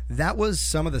 man. That was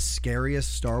some of the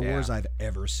scariest Star Wars I've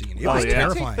ever seen. It Oh, was yeah. It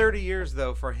took terrifying. 30 years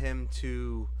though for him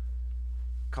to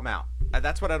come out.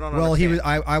 That's what I don't Well, understand. he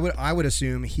was. I would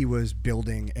assume he was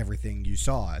building everything you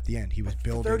saw at the end. He was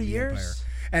building 30 the years? Empire,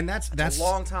 and that's a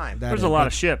long time. that There's is- a lot but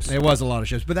of ships. It was a lot of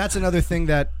ships, but that's another thing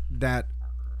that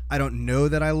I don't know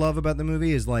that I love about the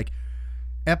movie is like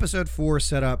Episode 4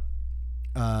 set up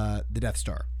the Death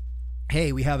Star.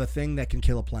 Hey, we have a thing that can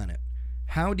kill a planet.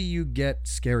 How do you get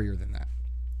scarier than that?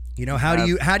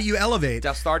 How do you elevate?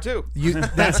 Death Star 2.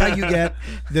 That's how you get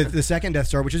the second Death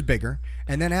Star, which is bigger,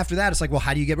 and then after that, it's like, well,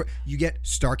 how do you get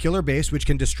Starkiller Base, which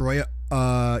can destroy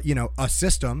a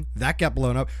system that got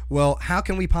blown up? Well, how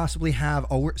can we possibly have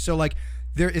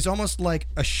there is almost like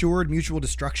assured mutual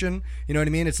destruction. You know what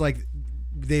I mean? It's like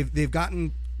they've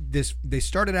gotten this. They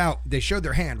started out. They showed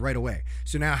their hand right away.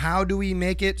 So now, how do we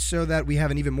make it so that we have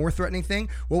an even more threatening thing?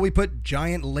 Well, we put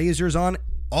giant lasers on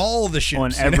all the ships.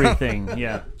 On you know? everything,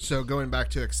 yeah. So going back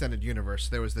to Extended Universe,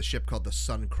 there was the ship called the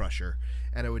Sun Crusher,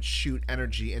 and it would shoot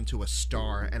energy into a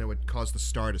star, and it would cause the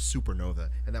star to supernova,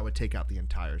 and that would take out the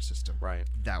entire system. Right.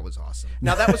 That was awesome.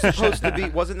 Now that was supposed to be.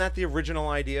 Wasn't that the original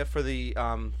idea for the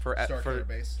for Starkiller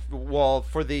Base? Well,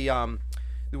 for the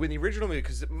when the original movie,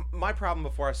 because my problem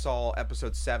before I saw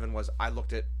episode 7 was I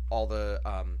looked at all the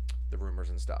rumors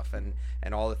and stuff and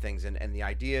all the things and the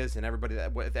ideas and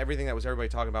everything that was everybody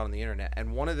talking about on the internet.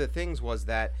 And one of the things was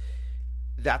that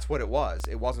that's what it was.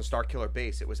 It wasn't Starkiller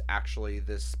Base. It was actually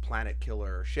this planet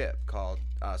killer ship called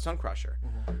Sun Crusher.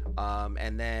 Mm-hmm.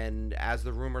 And then as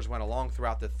the rumors went along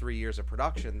throughout the 3 years of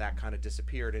production, that kind of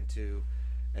disappeared into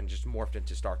and just morphed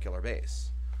into Starkiller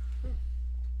Base.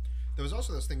 There was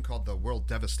also this thing called the World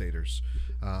Devastators,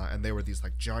 and they were these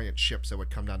like giant ships that would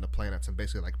come down to planets and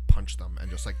basically like punch them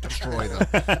and just like destroy them.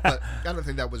 But I don't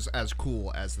think that was as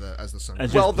cool as the Sun Crusher.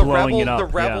 As Well, just blowing it up, the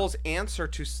yeah. rebels' answer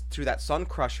to that Sun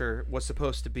Crusher was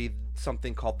supposed to be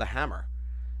something called the Hammer,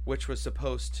 which was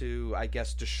supposed to, I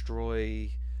guess, destroy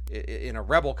in a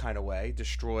rebel kind of way,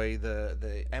 destroy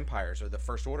the empires or the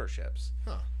First Order ships.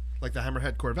 Huh. Like the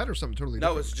Hammerhead Corvette or something totally No,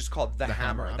 different? it was just called the Hammer.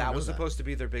 Hammer. I didn't That know was that. supposed to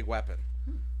be their big weapon.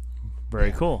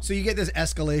 Very cool. So you get this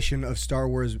escalation of Star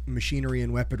Wars machinery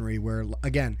and weaponry where,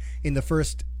 again, in the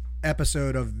first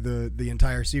episode of the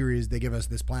entire series, they give us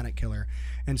this planet killer.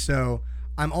 And so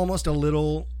I'm almost a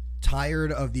little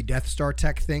tired of the Death Star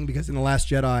tech thing, because in The Last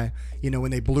Jedi,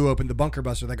 when they blew open the bunker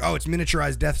buster, like, oh, it's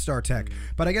miniaturized Death Star tech.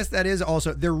 But I guess that is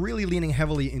also, they're really leaning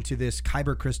heavily into this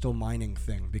kyber crystal mining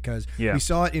thing, because Yeah. we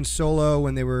saw it in Solo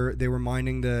when they were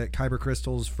mining the kyber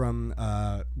crystals from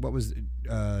what was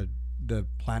the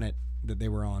planet that they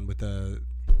were on with the.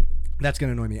 That's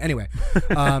going to annoy me. Anyway,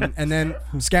 and then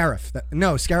Scarif.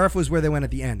 Scarif was where they went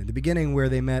at the end. In the beginning, where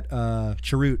they met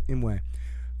Chirrut Imwe.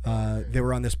 They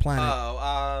were on this planet.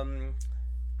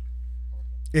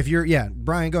 If you're,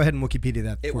 Brian, go ahead and Wikipedia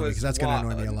that for me, because that's going to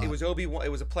annoy me a lot. It was Obi-Wan. It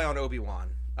was a play on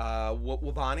Obi-Wan.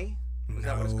 Wabani? Was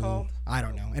that what it's called? I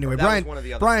don't know. Anyway, That was one of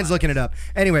the other Brian's planets. looking it up.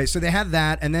 Anyway, so they had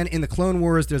that, and then in the Clone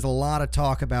Wars, there's a lot of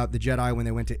talk about the Jedi when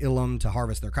they went to Ilum to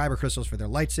harvest their kyber crystals for their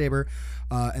lightsaber.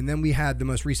 And then we had the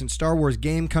most recent Star Wars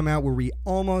game come out where we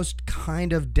almost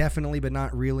kind of definitely, but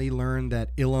not really, learned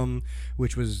that Ilum,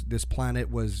 which was this planet,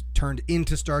 was turned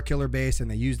into Starkiller Base, and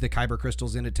they used the kyber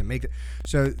crystals in it to make it.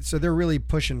 So they're really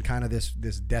pushing kind of this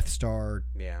Death Star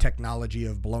technology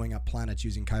of blowing up planets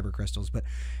using kyber crystals. But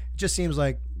it just seems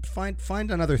like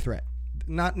find another threat.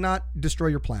 Not destroy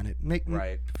your planet.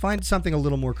 Find something a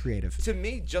little more creative. To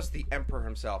me, just the Emperor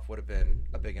himself would have been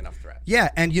a big enough threat. Yeah,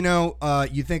 and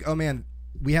you think, oh man,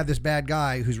 we have this bad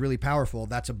guy who's really powerful.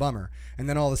 That's a bummer. And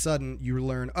then all of a sudden you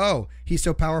learn, oh, he's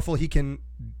so powerful he can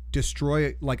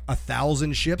destroy like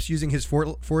 1,000 ships using his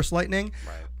force lightning.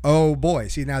 Right. Oh boy,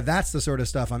 see, now that's the sort of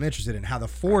stuff I'm interested in. How the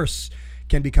force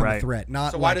can become a threat.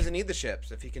 Not so why does it need the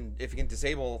ships? If he can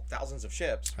disable thousands of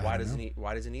ships, why does he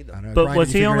need them? But Brian,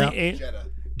 was did you he figure only? it out?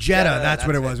 Jeddah, that's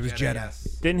what it was. It was Jeddah. Yes.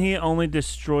 Didn't he only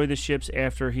destroy the ships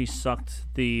after he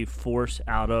sucked the force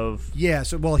out of? Yeah,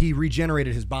 so he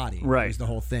regenerated his body. Right. Was the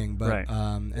whole thing. But Right.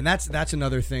 and that's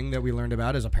another thing that we learned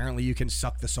about, is apparently you can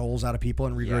suck the souls out of people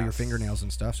and regrow your Yes. fingernails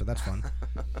and stuff. So that's fun.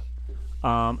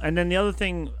 And then the other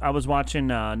thing, I was watching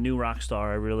New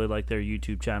Rockstar. I really like their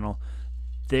YouTube channel.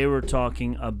 They were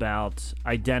talking about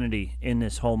identity in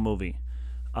this whole movie,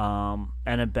 and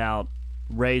about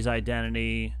Rey's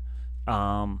identity,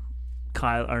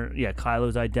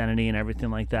 Kylo's identity, and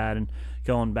everything like that, and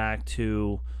going back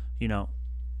to,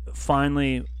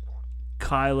 finally,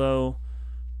 Kylo,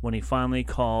 when he finally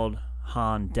called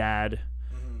Han Dad,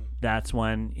 that's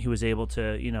when he was able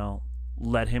to,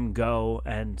 let him go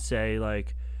and say,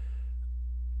 like,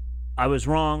 I was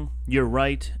wrong, you're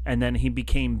right. And then he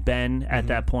became Ben at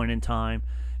that point in time.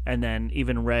 And then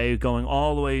even Rey, going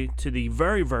all the way to the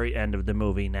very, very end of the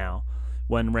movie now,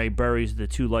 when Rey buries the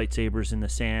 2 lightsabers in the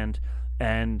sand.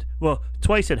 And, well,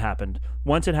 twice it happened.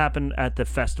 Once it happened at the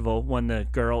festival when the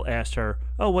girl asked her,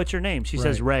 oh, what's your name? She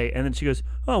says Rey. And then she goes,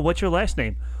 oh, what's your last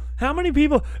name? How many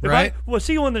people? If Right. I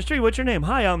see you on the street, what's your name?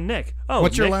 Hi, I'm Nick. Oh,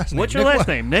 What's your Nick. last name? What's your Nick last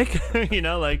what? name, Nick?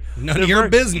 Like None they're of your very-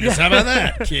 business. How about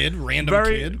that, kid? Random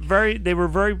kid. They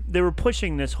were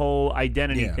pushing this whole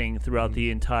identity Yeah. thing throughout the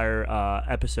entire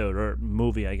episode or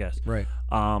movie, I guess. Right.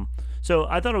 So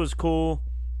I thought it was cool.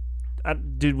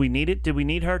 Did we need it? Did we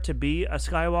need her to be a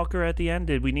Skywalker at the end?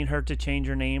 Did we need her to change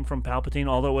her name from Palpatine?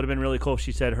 Although it would have been really cool if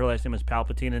she said her last name was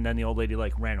Palpatine and then the old lady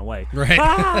ran away. Right.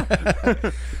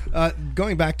 Ah!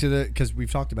 Going back to because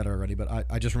we've talked about it already, but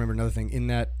I just remember another thing in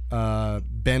that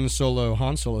Ben Solo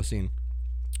Han Solo scene,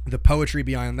 the poetry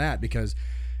behind that, because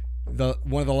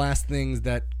one of the last things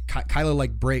that Kylo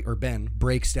like Ben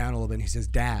breaks down a little bit and he says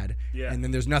dad, and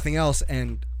then there's nothing else,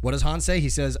 and what does Han say? He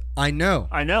says I know,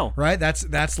 right?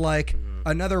 That's like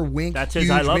another wink, that's huge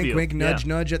his I love wink you. wink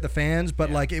nudge at the fans, but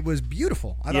like it was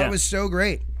beautiful. I thought it was so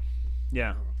great.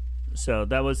 Yeah. So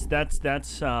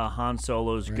that's Han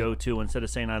Solo's go-to. Instead of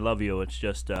saying I love you, it's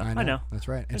just I know. That's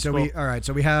right. And It's so cool.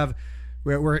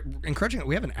 we're encroaching.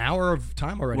 We have an hour of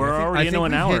time already. We're already into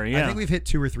an hour. I think we've hit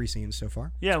 2 or 3 scenes so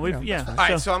far. Yeah, You know, that's fine. All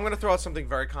right, so I'm going to throw out something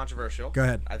very controversial. Go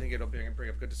ahead. I think it'll bring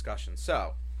up good discussion.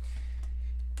 So,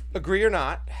 agree or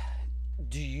not,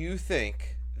 do you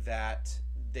think that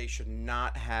they should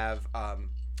not have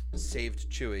saved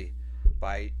Chewie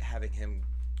by having him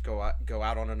go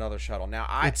out on another shuttle? Now,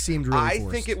 It seemed really I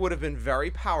forced. think it would have been very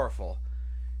powerful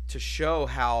to show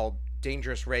how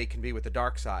dangerous Rey can be with the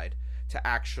dark side to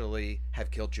actually have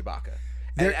killed Chewbacca.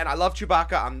 And I love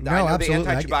Chewbacca. I know absolutely.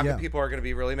 the anti-Chewbacca Yeah. people are going to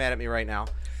be really mad at me right now.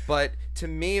 But to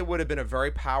me, it would have been a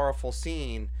very powerful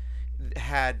scene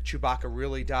had Chewbacca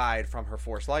really died from her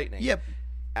Force lightning. Yep.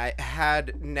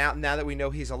 Now that we know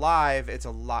he's alive, it's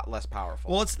a lot less powerful.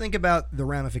 Well, let's think about the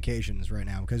ramifications right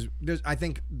now, because I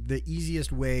think the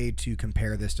easiest way to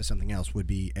compare this to something else would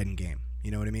be Endgame.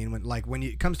 You know what I mean? When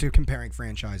it comes to comparing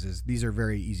franchises, these are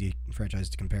very easy franchises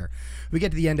to compare. We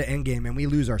get to the end of Endgame and we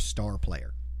lose our star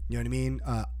player. You know what I mean?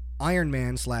 Iron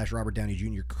Man / Robert Downey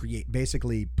Jr.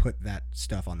 basically put that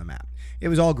stuff on the map. It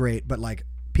was all great, but like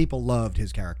people loved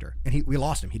his character, and we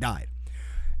lost him. He died.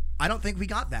 I don't think we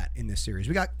got that in this series.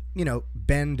 We got,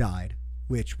 Ben died,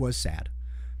 which was sad,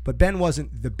 but Ben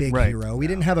wasn't the big hero. We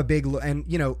didn't have a big, and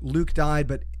Luke died,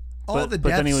 but all the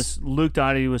deaths. But then Luke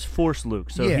died. He was Force Luke,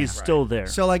 so he's still there.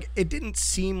 So it didn't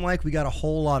seem like we got a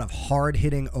whole lot of hard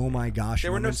hitting. Oh my gosh!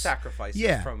 There were no moments. sacrifices.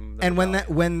 Yeah, from the and rebellion.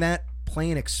 when that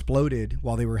plane exploded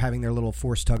while they were having their little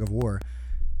Force tug of war,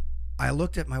 I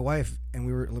looked at my wife and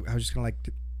I was just kind of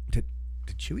like,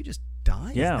 did Chewie just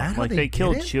die? Yeah, Is that how like they they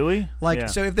killed did it? Chewie. Yeah.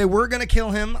 So if they were going to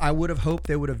kill him, I would have hoped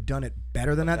they would have done it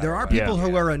better than that. There are people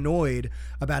who are annoyed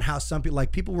about how some people,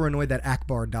 people were annoyed that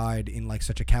Akbar died in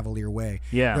such a cavalier way.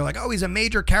 Yeah. They're like, oh, he's a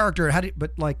major character.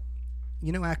 But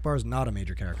Akbar's not a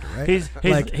major character, right? He's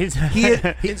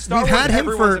In Star we've Wars, had him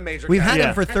everyone's for a major we've had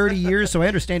character. him for 30 years, so I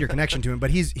understand your connection to him.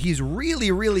 But he's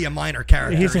really, really a minor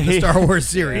character in the he- Star Wars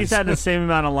series. He's had the same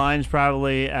amount of lines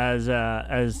probably as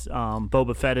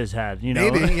Boba Fett has had.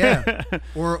 Maybe, yeah,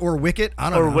 or Wicket.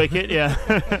 I don't know. Or Wicket, yeah.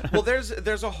 Well,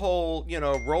 there's a whole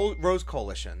Rose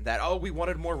coalition that we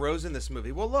wanted more Rose in this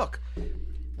movie. Well, look,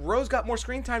 Rose got more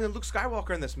screen time than Luke Skywalker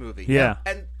in this movie. Yeah.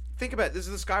 And think about it. This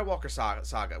is the Skywalker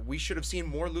saga. We should have seen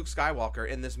more Luke Skywalker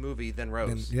in this movie than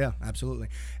Rose. Yeah, absolutely.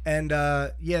 And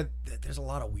there's a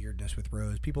lot of weirdness with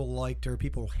Rose. People liked her,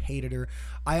 people hated her.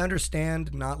 I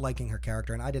understand not liking her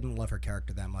character, and I didn't love her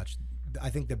character that much. I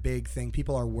think the big thing,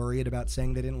 people are worried about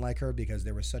saying they didn't like her because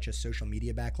there was such a social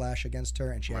media backlash against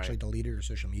her, and she actually deleted her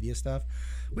social media stuff,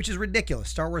 which is ridiculous.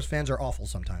 Star Wars fans are awful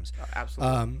sometimes.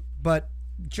 Absolutely. But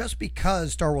just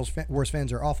because Star Wars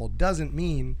fans are awful doesn't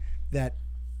mean that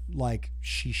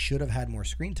she should have had more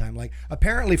screen time.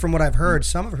 Apparently, from what I've heard,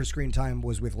 some of her screen time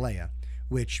was with Leia,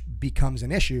 which becomes an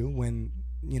issue when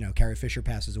Carrie Fisher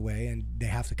passes away and they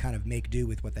have to kind of make do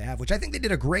with what they have, which I think they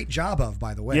did a great job of,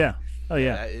 by the way. Yeah. Oh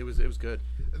yeah. It was good.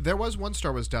 There was one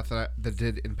Star Wars death that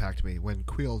did impact me when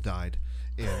Queel died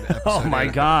in episode Oh my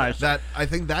 8. gosh. I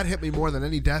think that hit me more than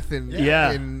any death in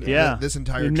this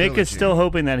entire Nick trilogy. is still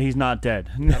hoping that he's not dead.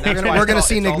 We're going to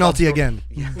see Nick Nolte again.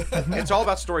 It's all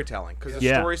about storytelling because the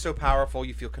Yeah. story's so powerful.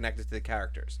 You feel connected to the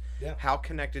characters. Yeah. How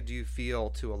connected do you feel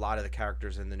to a lot of the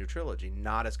characters in the new trilogy?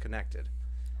 Not as connected.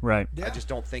 Right. I just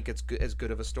don't think it's as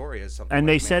good of a story as something. And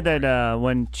like they said Mandalorian. that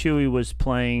when Chewie was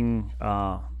playing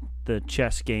the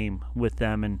chess game with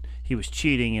them and he was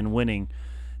cheating and winning,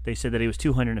 they said that he was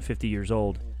 250 years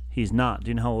old. He's not. Do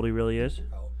you know how old he really is?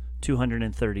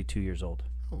 232 years old.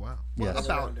 Oh wow. Well, Yes.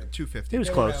 about 250. He was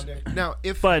close. Now,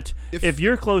 But if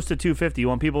you're close to 250,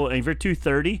 if you're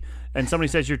 230 and somebody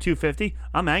says you're 250,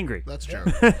 I'm angry. that's true.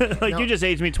 You just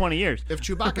aged me 20 years. If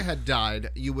Chewbacca had died,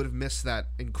 you would have missed that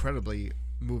incredibly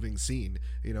moving scene,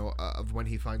 of when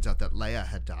he finds out that Leia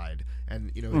had died,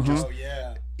 and it just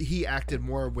he acted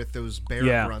more with those bear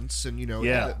Yeah. grunts and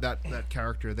Yeah. that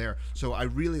character there. So I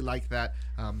really like that.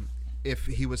 If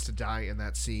he was to die in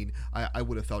that scene, I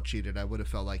would have felt cheated. I would have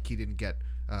felt like he didn't get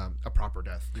a proper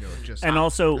death. Just And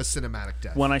also, a cinematic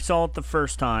death. When I saw it the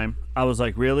first time, I was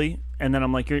like, really? And then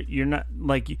I'm like, you're not,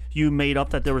 like, you made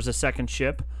up that there was a second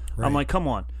ship? I'm like, come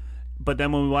on. But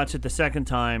then when we watched it the second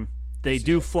time, they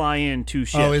do fly in 2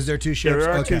 ships. Oh, is there 2 ships?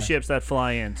 There are Okay. 2 ships that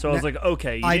fly in. So I was like,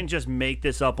 okay, you didn't just make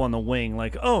this up on the wing.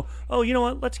 Like, oh, you know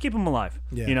what? Let's keep them alive.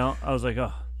 Yeah. I was like,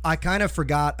 oh. I kind of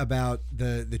forgot about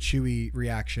the Chewie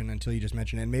reaction until you just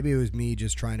mentioned it. And maybe it was me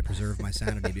just trying to preserve my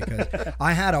sanity because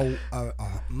I had a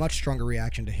much stronger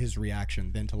reaction to his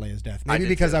reaction than to Leia's death. Maybe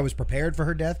because I was prepared for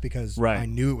her death because I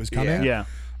knew it was coming. Yeah.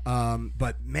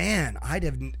 But man, I'd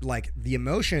have like the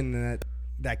emotion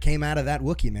that came out of that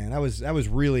Wookiee, man. That was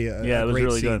really a it was great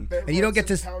really scene. good. And you don't get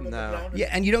to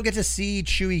and you don't get to see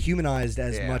Chewie humanized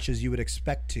as much as you would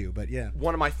expect to. But yeah,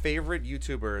 one of my favorite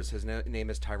YouTubers, his name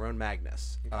is Tyrone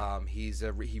Magnus.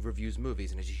 He reviews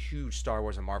movies and is a huge Star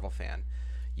Wars and Marvel fan.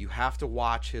 You have to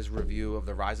watch his review of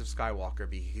The Rise of Skywalker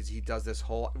because he does this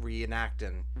whole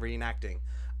reenacting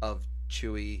of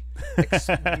Chewie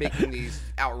making these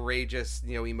outrageous,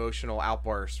 emotional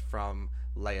outbursts from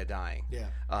Leia dying.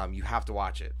 Yeah. You have to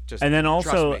watch it. And then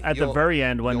also trust me, at the very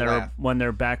end when you'll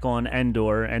they're back on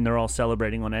Endor and they're all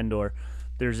celebrating on Endor,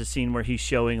 there's a scene where he's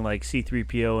showing like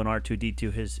C-3PO and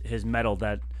R2-D2 his medal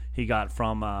that he got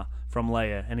from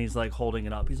Leia, and he's like holding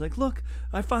it up. He's like, "Look,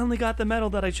 I finally got the medal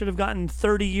that I should have gotten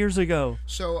 30 years ago."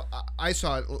 So I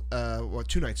saw it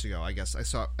 2 nights ago, I guess. I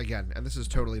saw it again, and this is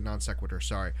totally non sequitur,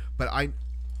 sorry. But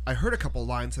I heard a couple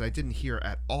lines that I didn't hear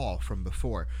at all from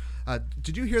before.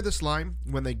 Did you hear this line?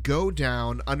 When they go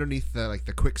down underneath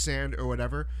the quicksand or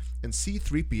whatever, and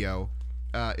C-3PO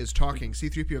is talking.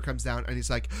 C-3PO comes down and he's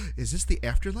like, "Is this the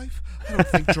afterlife? I don't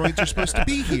think droids are supposed to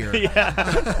be here."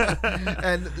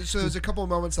 And so there's a couple of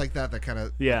moments like that kind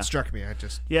of struck me.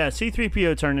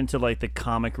 C-3PO turned into like the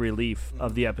comic relief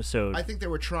of the episode. I think they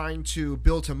were trying to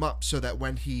build him up so that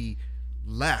when he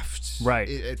left,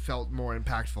 it felt more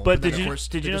impactful. But did you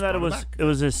know that it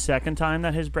was his second time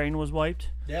that his brain was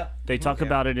wiped? Yeah, they talk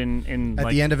about it in at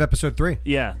the end of episode 3.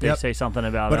 Yeah, they say something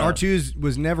about it. But R2 R2's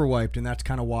was never wiped, and that's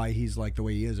kind of why he's like the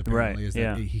way he is. Apparently, is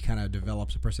that he kind of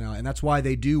develops a personality, and that's why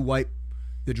they do wipe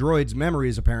the droid's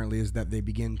memories. Apparently, is that they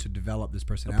begin to develop this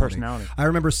personality. I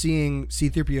remember seeing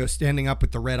C-3PO standing up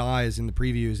with the red eyes in the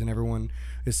previews, and everyone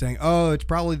is saying, "Oh, it's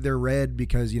probably they're red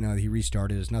because he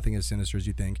restarted. It's nothing as sinister as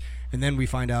you think." And then we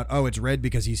find out, oh, it's red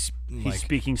because he's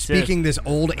speaking this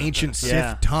old ancient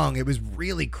Sith tongue. It was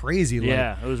really crazy.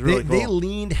 It was really cool. They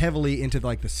leaned heavily into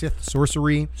like the Sith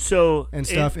sorcery, and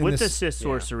stuff. With the Sith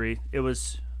sorcery, it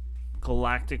was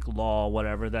galactic law,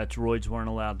 whatever, that droids weren't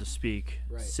allowed to speak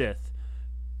Sith.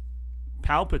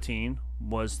 Palpatine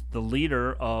was the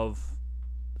leader of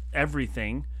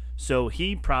everything, so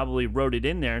he probably wrote it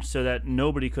in there so that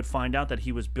nobody could find out that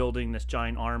he was building this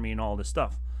giant army and all this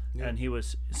stuff. And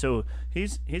he's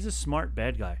a smart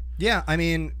bad guy. Yeah, I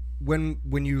mean, when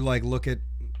you like look at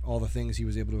all the things he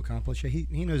was able to accomplish,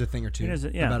 he knows a thing or two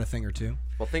about a thing or two.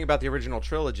 Well, think about the original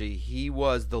trilogy. He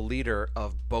was the leader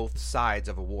of both sides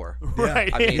of a war. Right.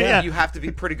 I mean, you have to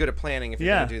be pretty good at planning if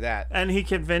you're going to do that. And he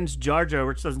convinced Jar Jar,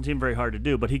 which doesn't seem very hard to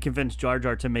do, but he convinced Jar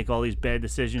Jar to make all these bad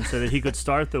decisions so that he could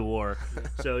start the war.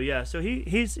 So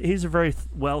he's a very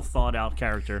well thought out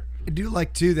character. I do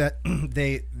like too that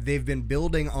they've been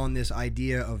building on this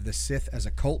idea of the Sith as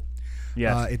a cult.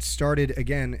 Yes. It started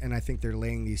again, and I think they're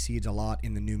laying these seeds a lot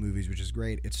in the new movies, which is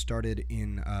great. It started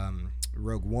in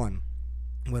Rogue One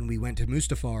when we went to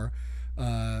Mustafar.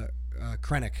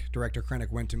 Director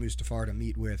Krennic went to Mustafar to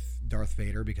meet with Darth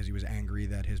Vader because he was angry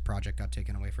that his project got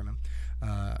taken away from him.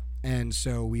 And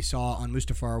so we saw on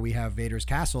Mustafar we have Vader's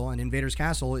castle, and in Vader's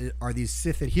castle are these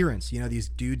Sith adherents, these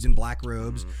dudes in black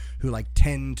robes who like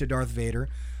tend to Darth Vader.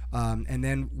 And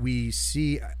then we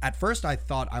see, at first I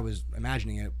thought I was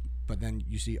imagining it, but then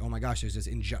you see, oh my gosh, there's this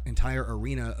entire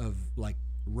arena of like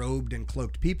robed and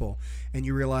cloaked people, and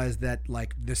you realize that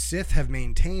like the Sith have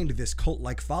maintained this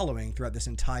cult-like following throughout this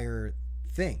entire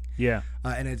thing. Yeah.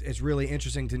 And it's really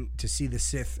interesting to see the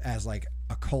Sith as like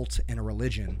a cult and a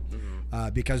religion,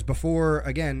 because before,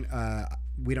 again,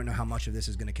 we don't know how much of this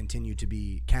is going to continue to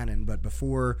be canon, but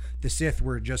before the Sith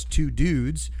were just 2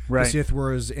 dudes, the Sith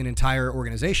was an entire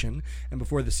organization, and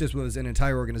before the Sith was an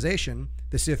entire organization,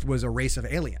 the Sith was a race of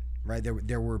alien. Right,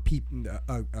 there were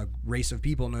a race of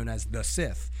people known as the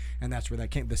Sith, and that's where that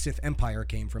came. The Sith Empire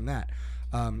came from that.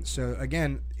 So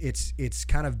again, it's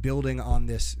kind of building on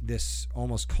this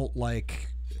almost cult-like,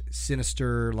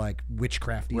 sinister, like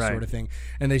witchcrafty sort of thing,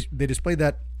 and they displayed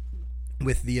that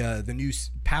with the new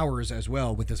powers as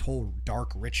well, with this whole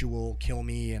dark ritual, kill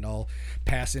me and I'll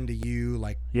pass into you,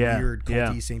 like weird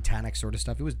culty satanic sort of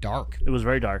stuff. It was dark. It was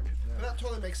very dark. But that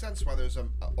totally makes sense why there's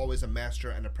always a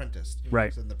master and apprentice.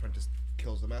 Right. And the apprentice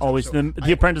kills the master. Always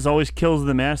the apprentice always kills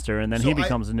the master, and then he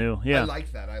becomes new. Yeah. I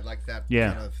like that.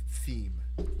 Kind of theme.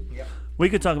 Yeah. We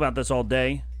could talk about this all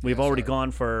day. We've already gone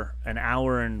for an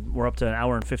hour, and we're up to an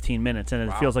hour and 15 minutes, and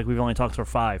it feels like we've only talked for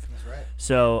 5. That's right.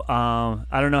 So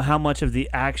I don't know how much of the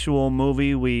actual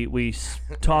movie we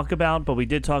talk about, but we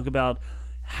did talk about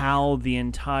how the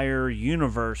entire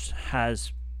universe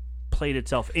has played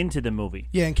itself into the movie.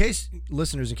 Yeah, in case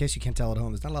listeners, in case you can't tell at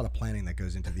home, there's not a lot of planning that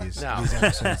goes into these No. these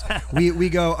episodes. We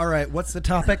go, all right, what's the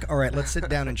topic? All right, let's sit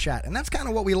down and chat, and that's kind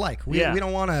of what we like. We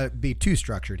don't want to be too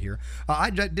structured here. I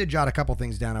did jot a couple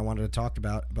things down I wanted to talk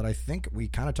about, but I think we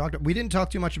kind of talked. We didn't talk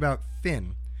too much about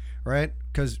Finn, right?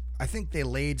 Because I think they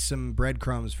laid some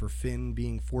breadcrumbs for Finn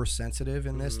being force sensitive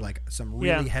in this, like some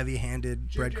really heavy-handed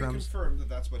breadcrumbs. JJ confirmed that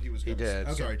that's what he was going to say.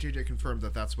 did. Sorry, JJ confirmed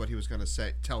that that's what he was going to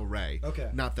say. Tell Ray. Okay.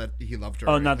 Not that he loved her.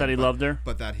 Oh, or not that he anything, loved her?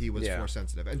 but that he was Yeah. force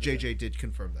sensitive, and JJ did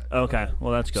confirm that. Okay,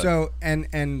 well that's good. So and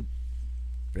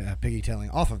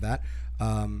piggytailing off of that,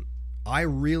 I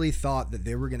really thought that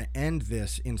they were going to end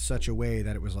this in such a way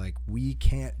that it was like, we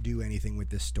can't do anything with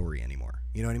this story anymore.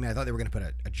 You know what I mean? I thought they were going to put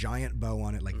a giant bow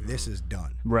on it, like this is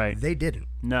done. Right. They didn't.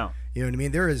 No. You know what I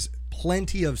mean? There is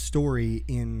plenty of story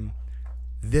in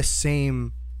this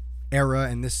same era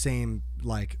and this same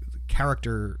like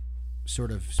character sort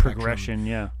of spectrum Progression,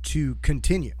 yeah. to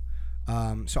continue.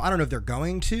 So I don't know if they're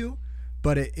going to,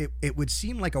 but it would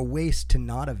seem like a waste to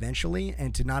not eventually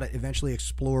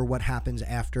explore what happens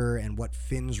after and what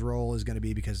Finn's role is going to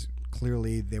be, because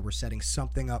clearly they were setting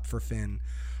something up for Finn.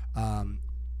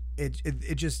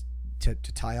 It just to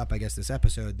tie up, I guess, this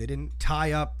episode, they didn't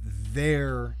tie up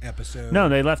their episode. No,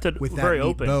 they left it with that very neat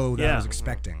open. bow that I Yeah. was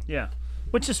expecting. Yeah,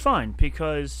 which is fine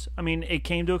because I mean it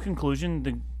came to a conclusion.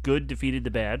 The good defeated the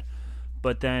bad,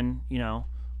 but then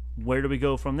where do we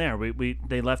go from there?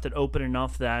 They left it open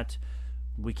enough that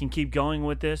we can keep going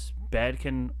with this. Bad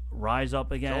can rise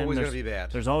up again. always gonna be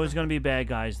bad. There's always going to be bad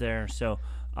guys there. So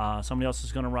somebody else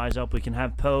is going to rise up. We can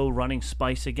have Poe running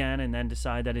Spice again, and then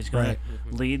decide that he's going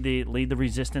to lead the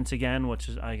resistance again, which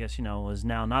is, I guess, is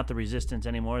now not the resistance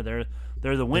anymore. They're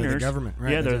the winners. the government,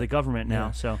 right? Yeah, That's they're it. the government now.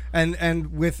 Yeah. So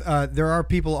And with there are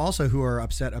people also who are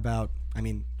upset about. I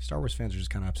mean, Star Wars fans are just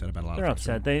kind of upset about a lot they're of things.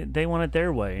 upset. They want it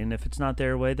their way, and if it's not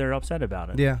their way, they're upset about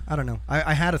it. Yeah, I don't know.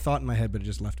 I had a thought in my head, but it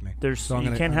just left me. There's I'm you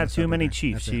gonna- can't I'm have gonna too stop many right there.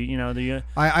 chiefs. That's it.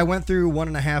 I I went through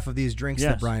 1.5 of these drinks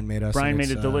that Brian made us. Brian and made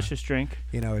it's, a delicious drink.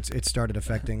 It started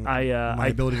affecting I my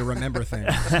ability to remember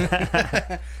things.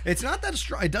 It's not that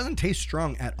strong. It doesn't taste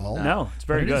strong at all. No, it's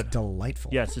very but it is good.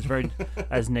 delightful. Yes, it's very,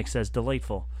 as Nick says,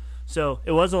 delightful. So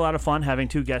it was a lot of fun having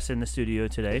two guests in the studio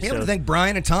today. I So want to thank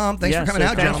Brian and Tom. Thanks Yeah, for coming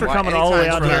so out, thanks gentlemen. for coming all the way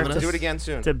Anytime out for here having us. to- Do it again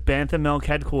soon. to Bantam Milk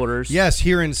headquarters. Yes,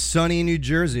 here in sunny New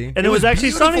Jersey. And it was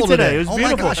actually sunny beautiful today. It was oh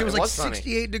beautiful. my gosh, it was It like was sunny.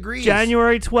 68 degrees.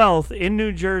 January 12th in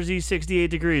New Jersey, 68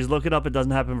 degrees. Look it up. It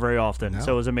doesn't happen very often. No.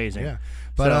 So it was amazing. Yeah,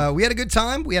 but So- we had a good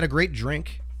time. We had a great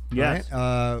drink. Yes.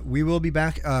 Right? We will be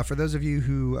back. For those of you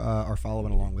who are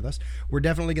following along with us, we're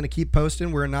definitely going to keep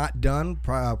posting. We're not done.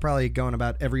 Probably going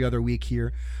about every other week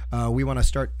here. We want to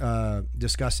start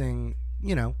discussing,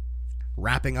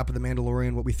 wrapping up The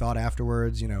Mandalorian, what we thought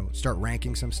afterwards, start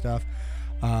ranking some stuff.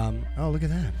 Oh, look at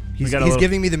that. He's got a little-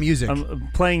 giving me the music. I'm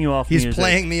playing you off. He's music.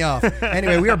 playing me off.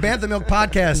 Anyway, we are Bantha Milk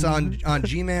Podcast on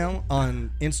Gmail,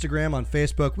 on Instagram, on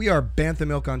Facebook. We are Bantha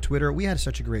Milk on Twitter. We had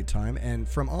such a great time. And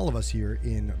from all of us here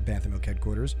in Bantha Milk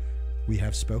headquarters, we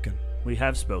have spoken. We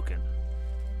have spoken.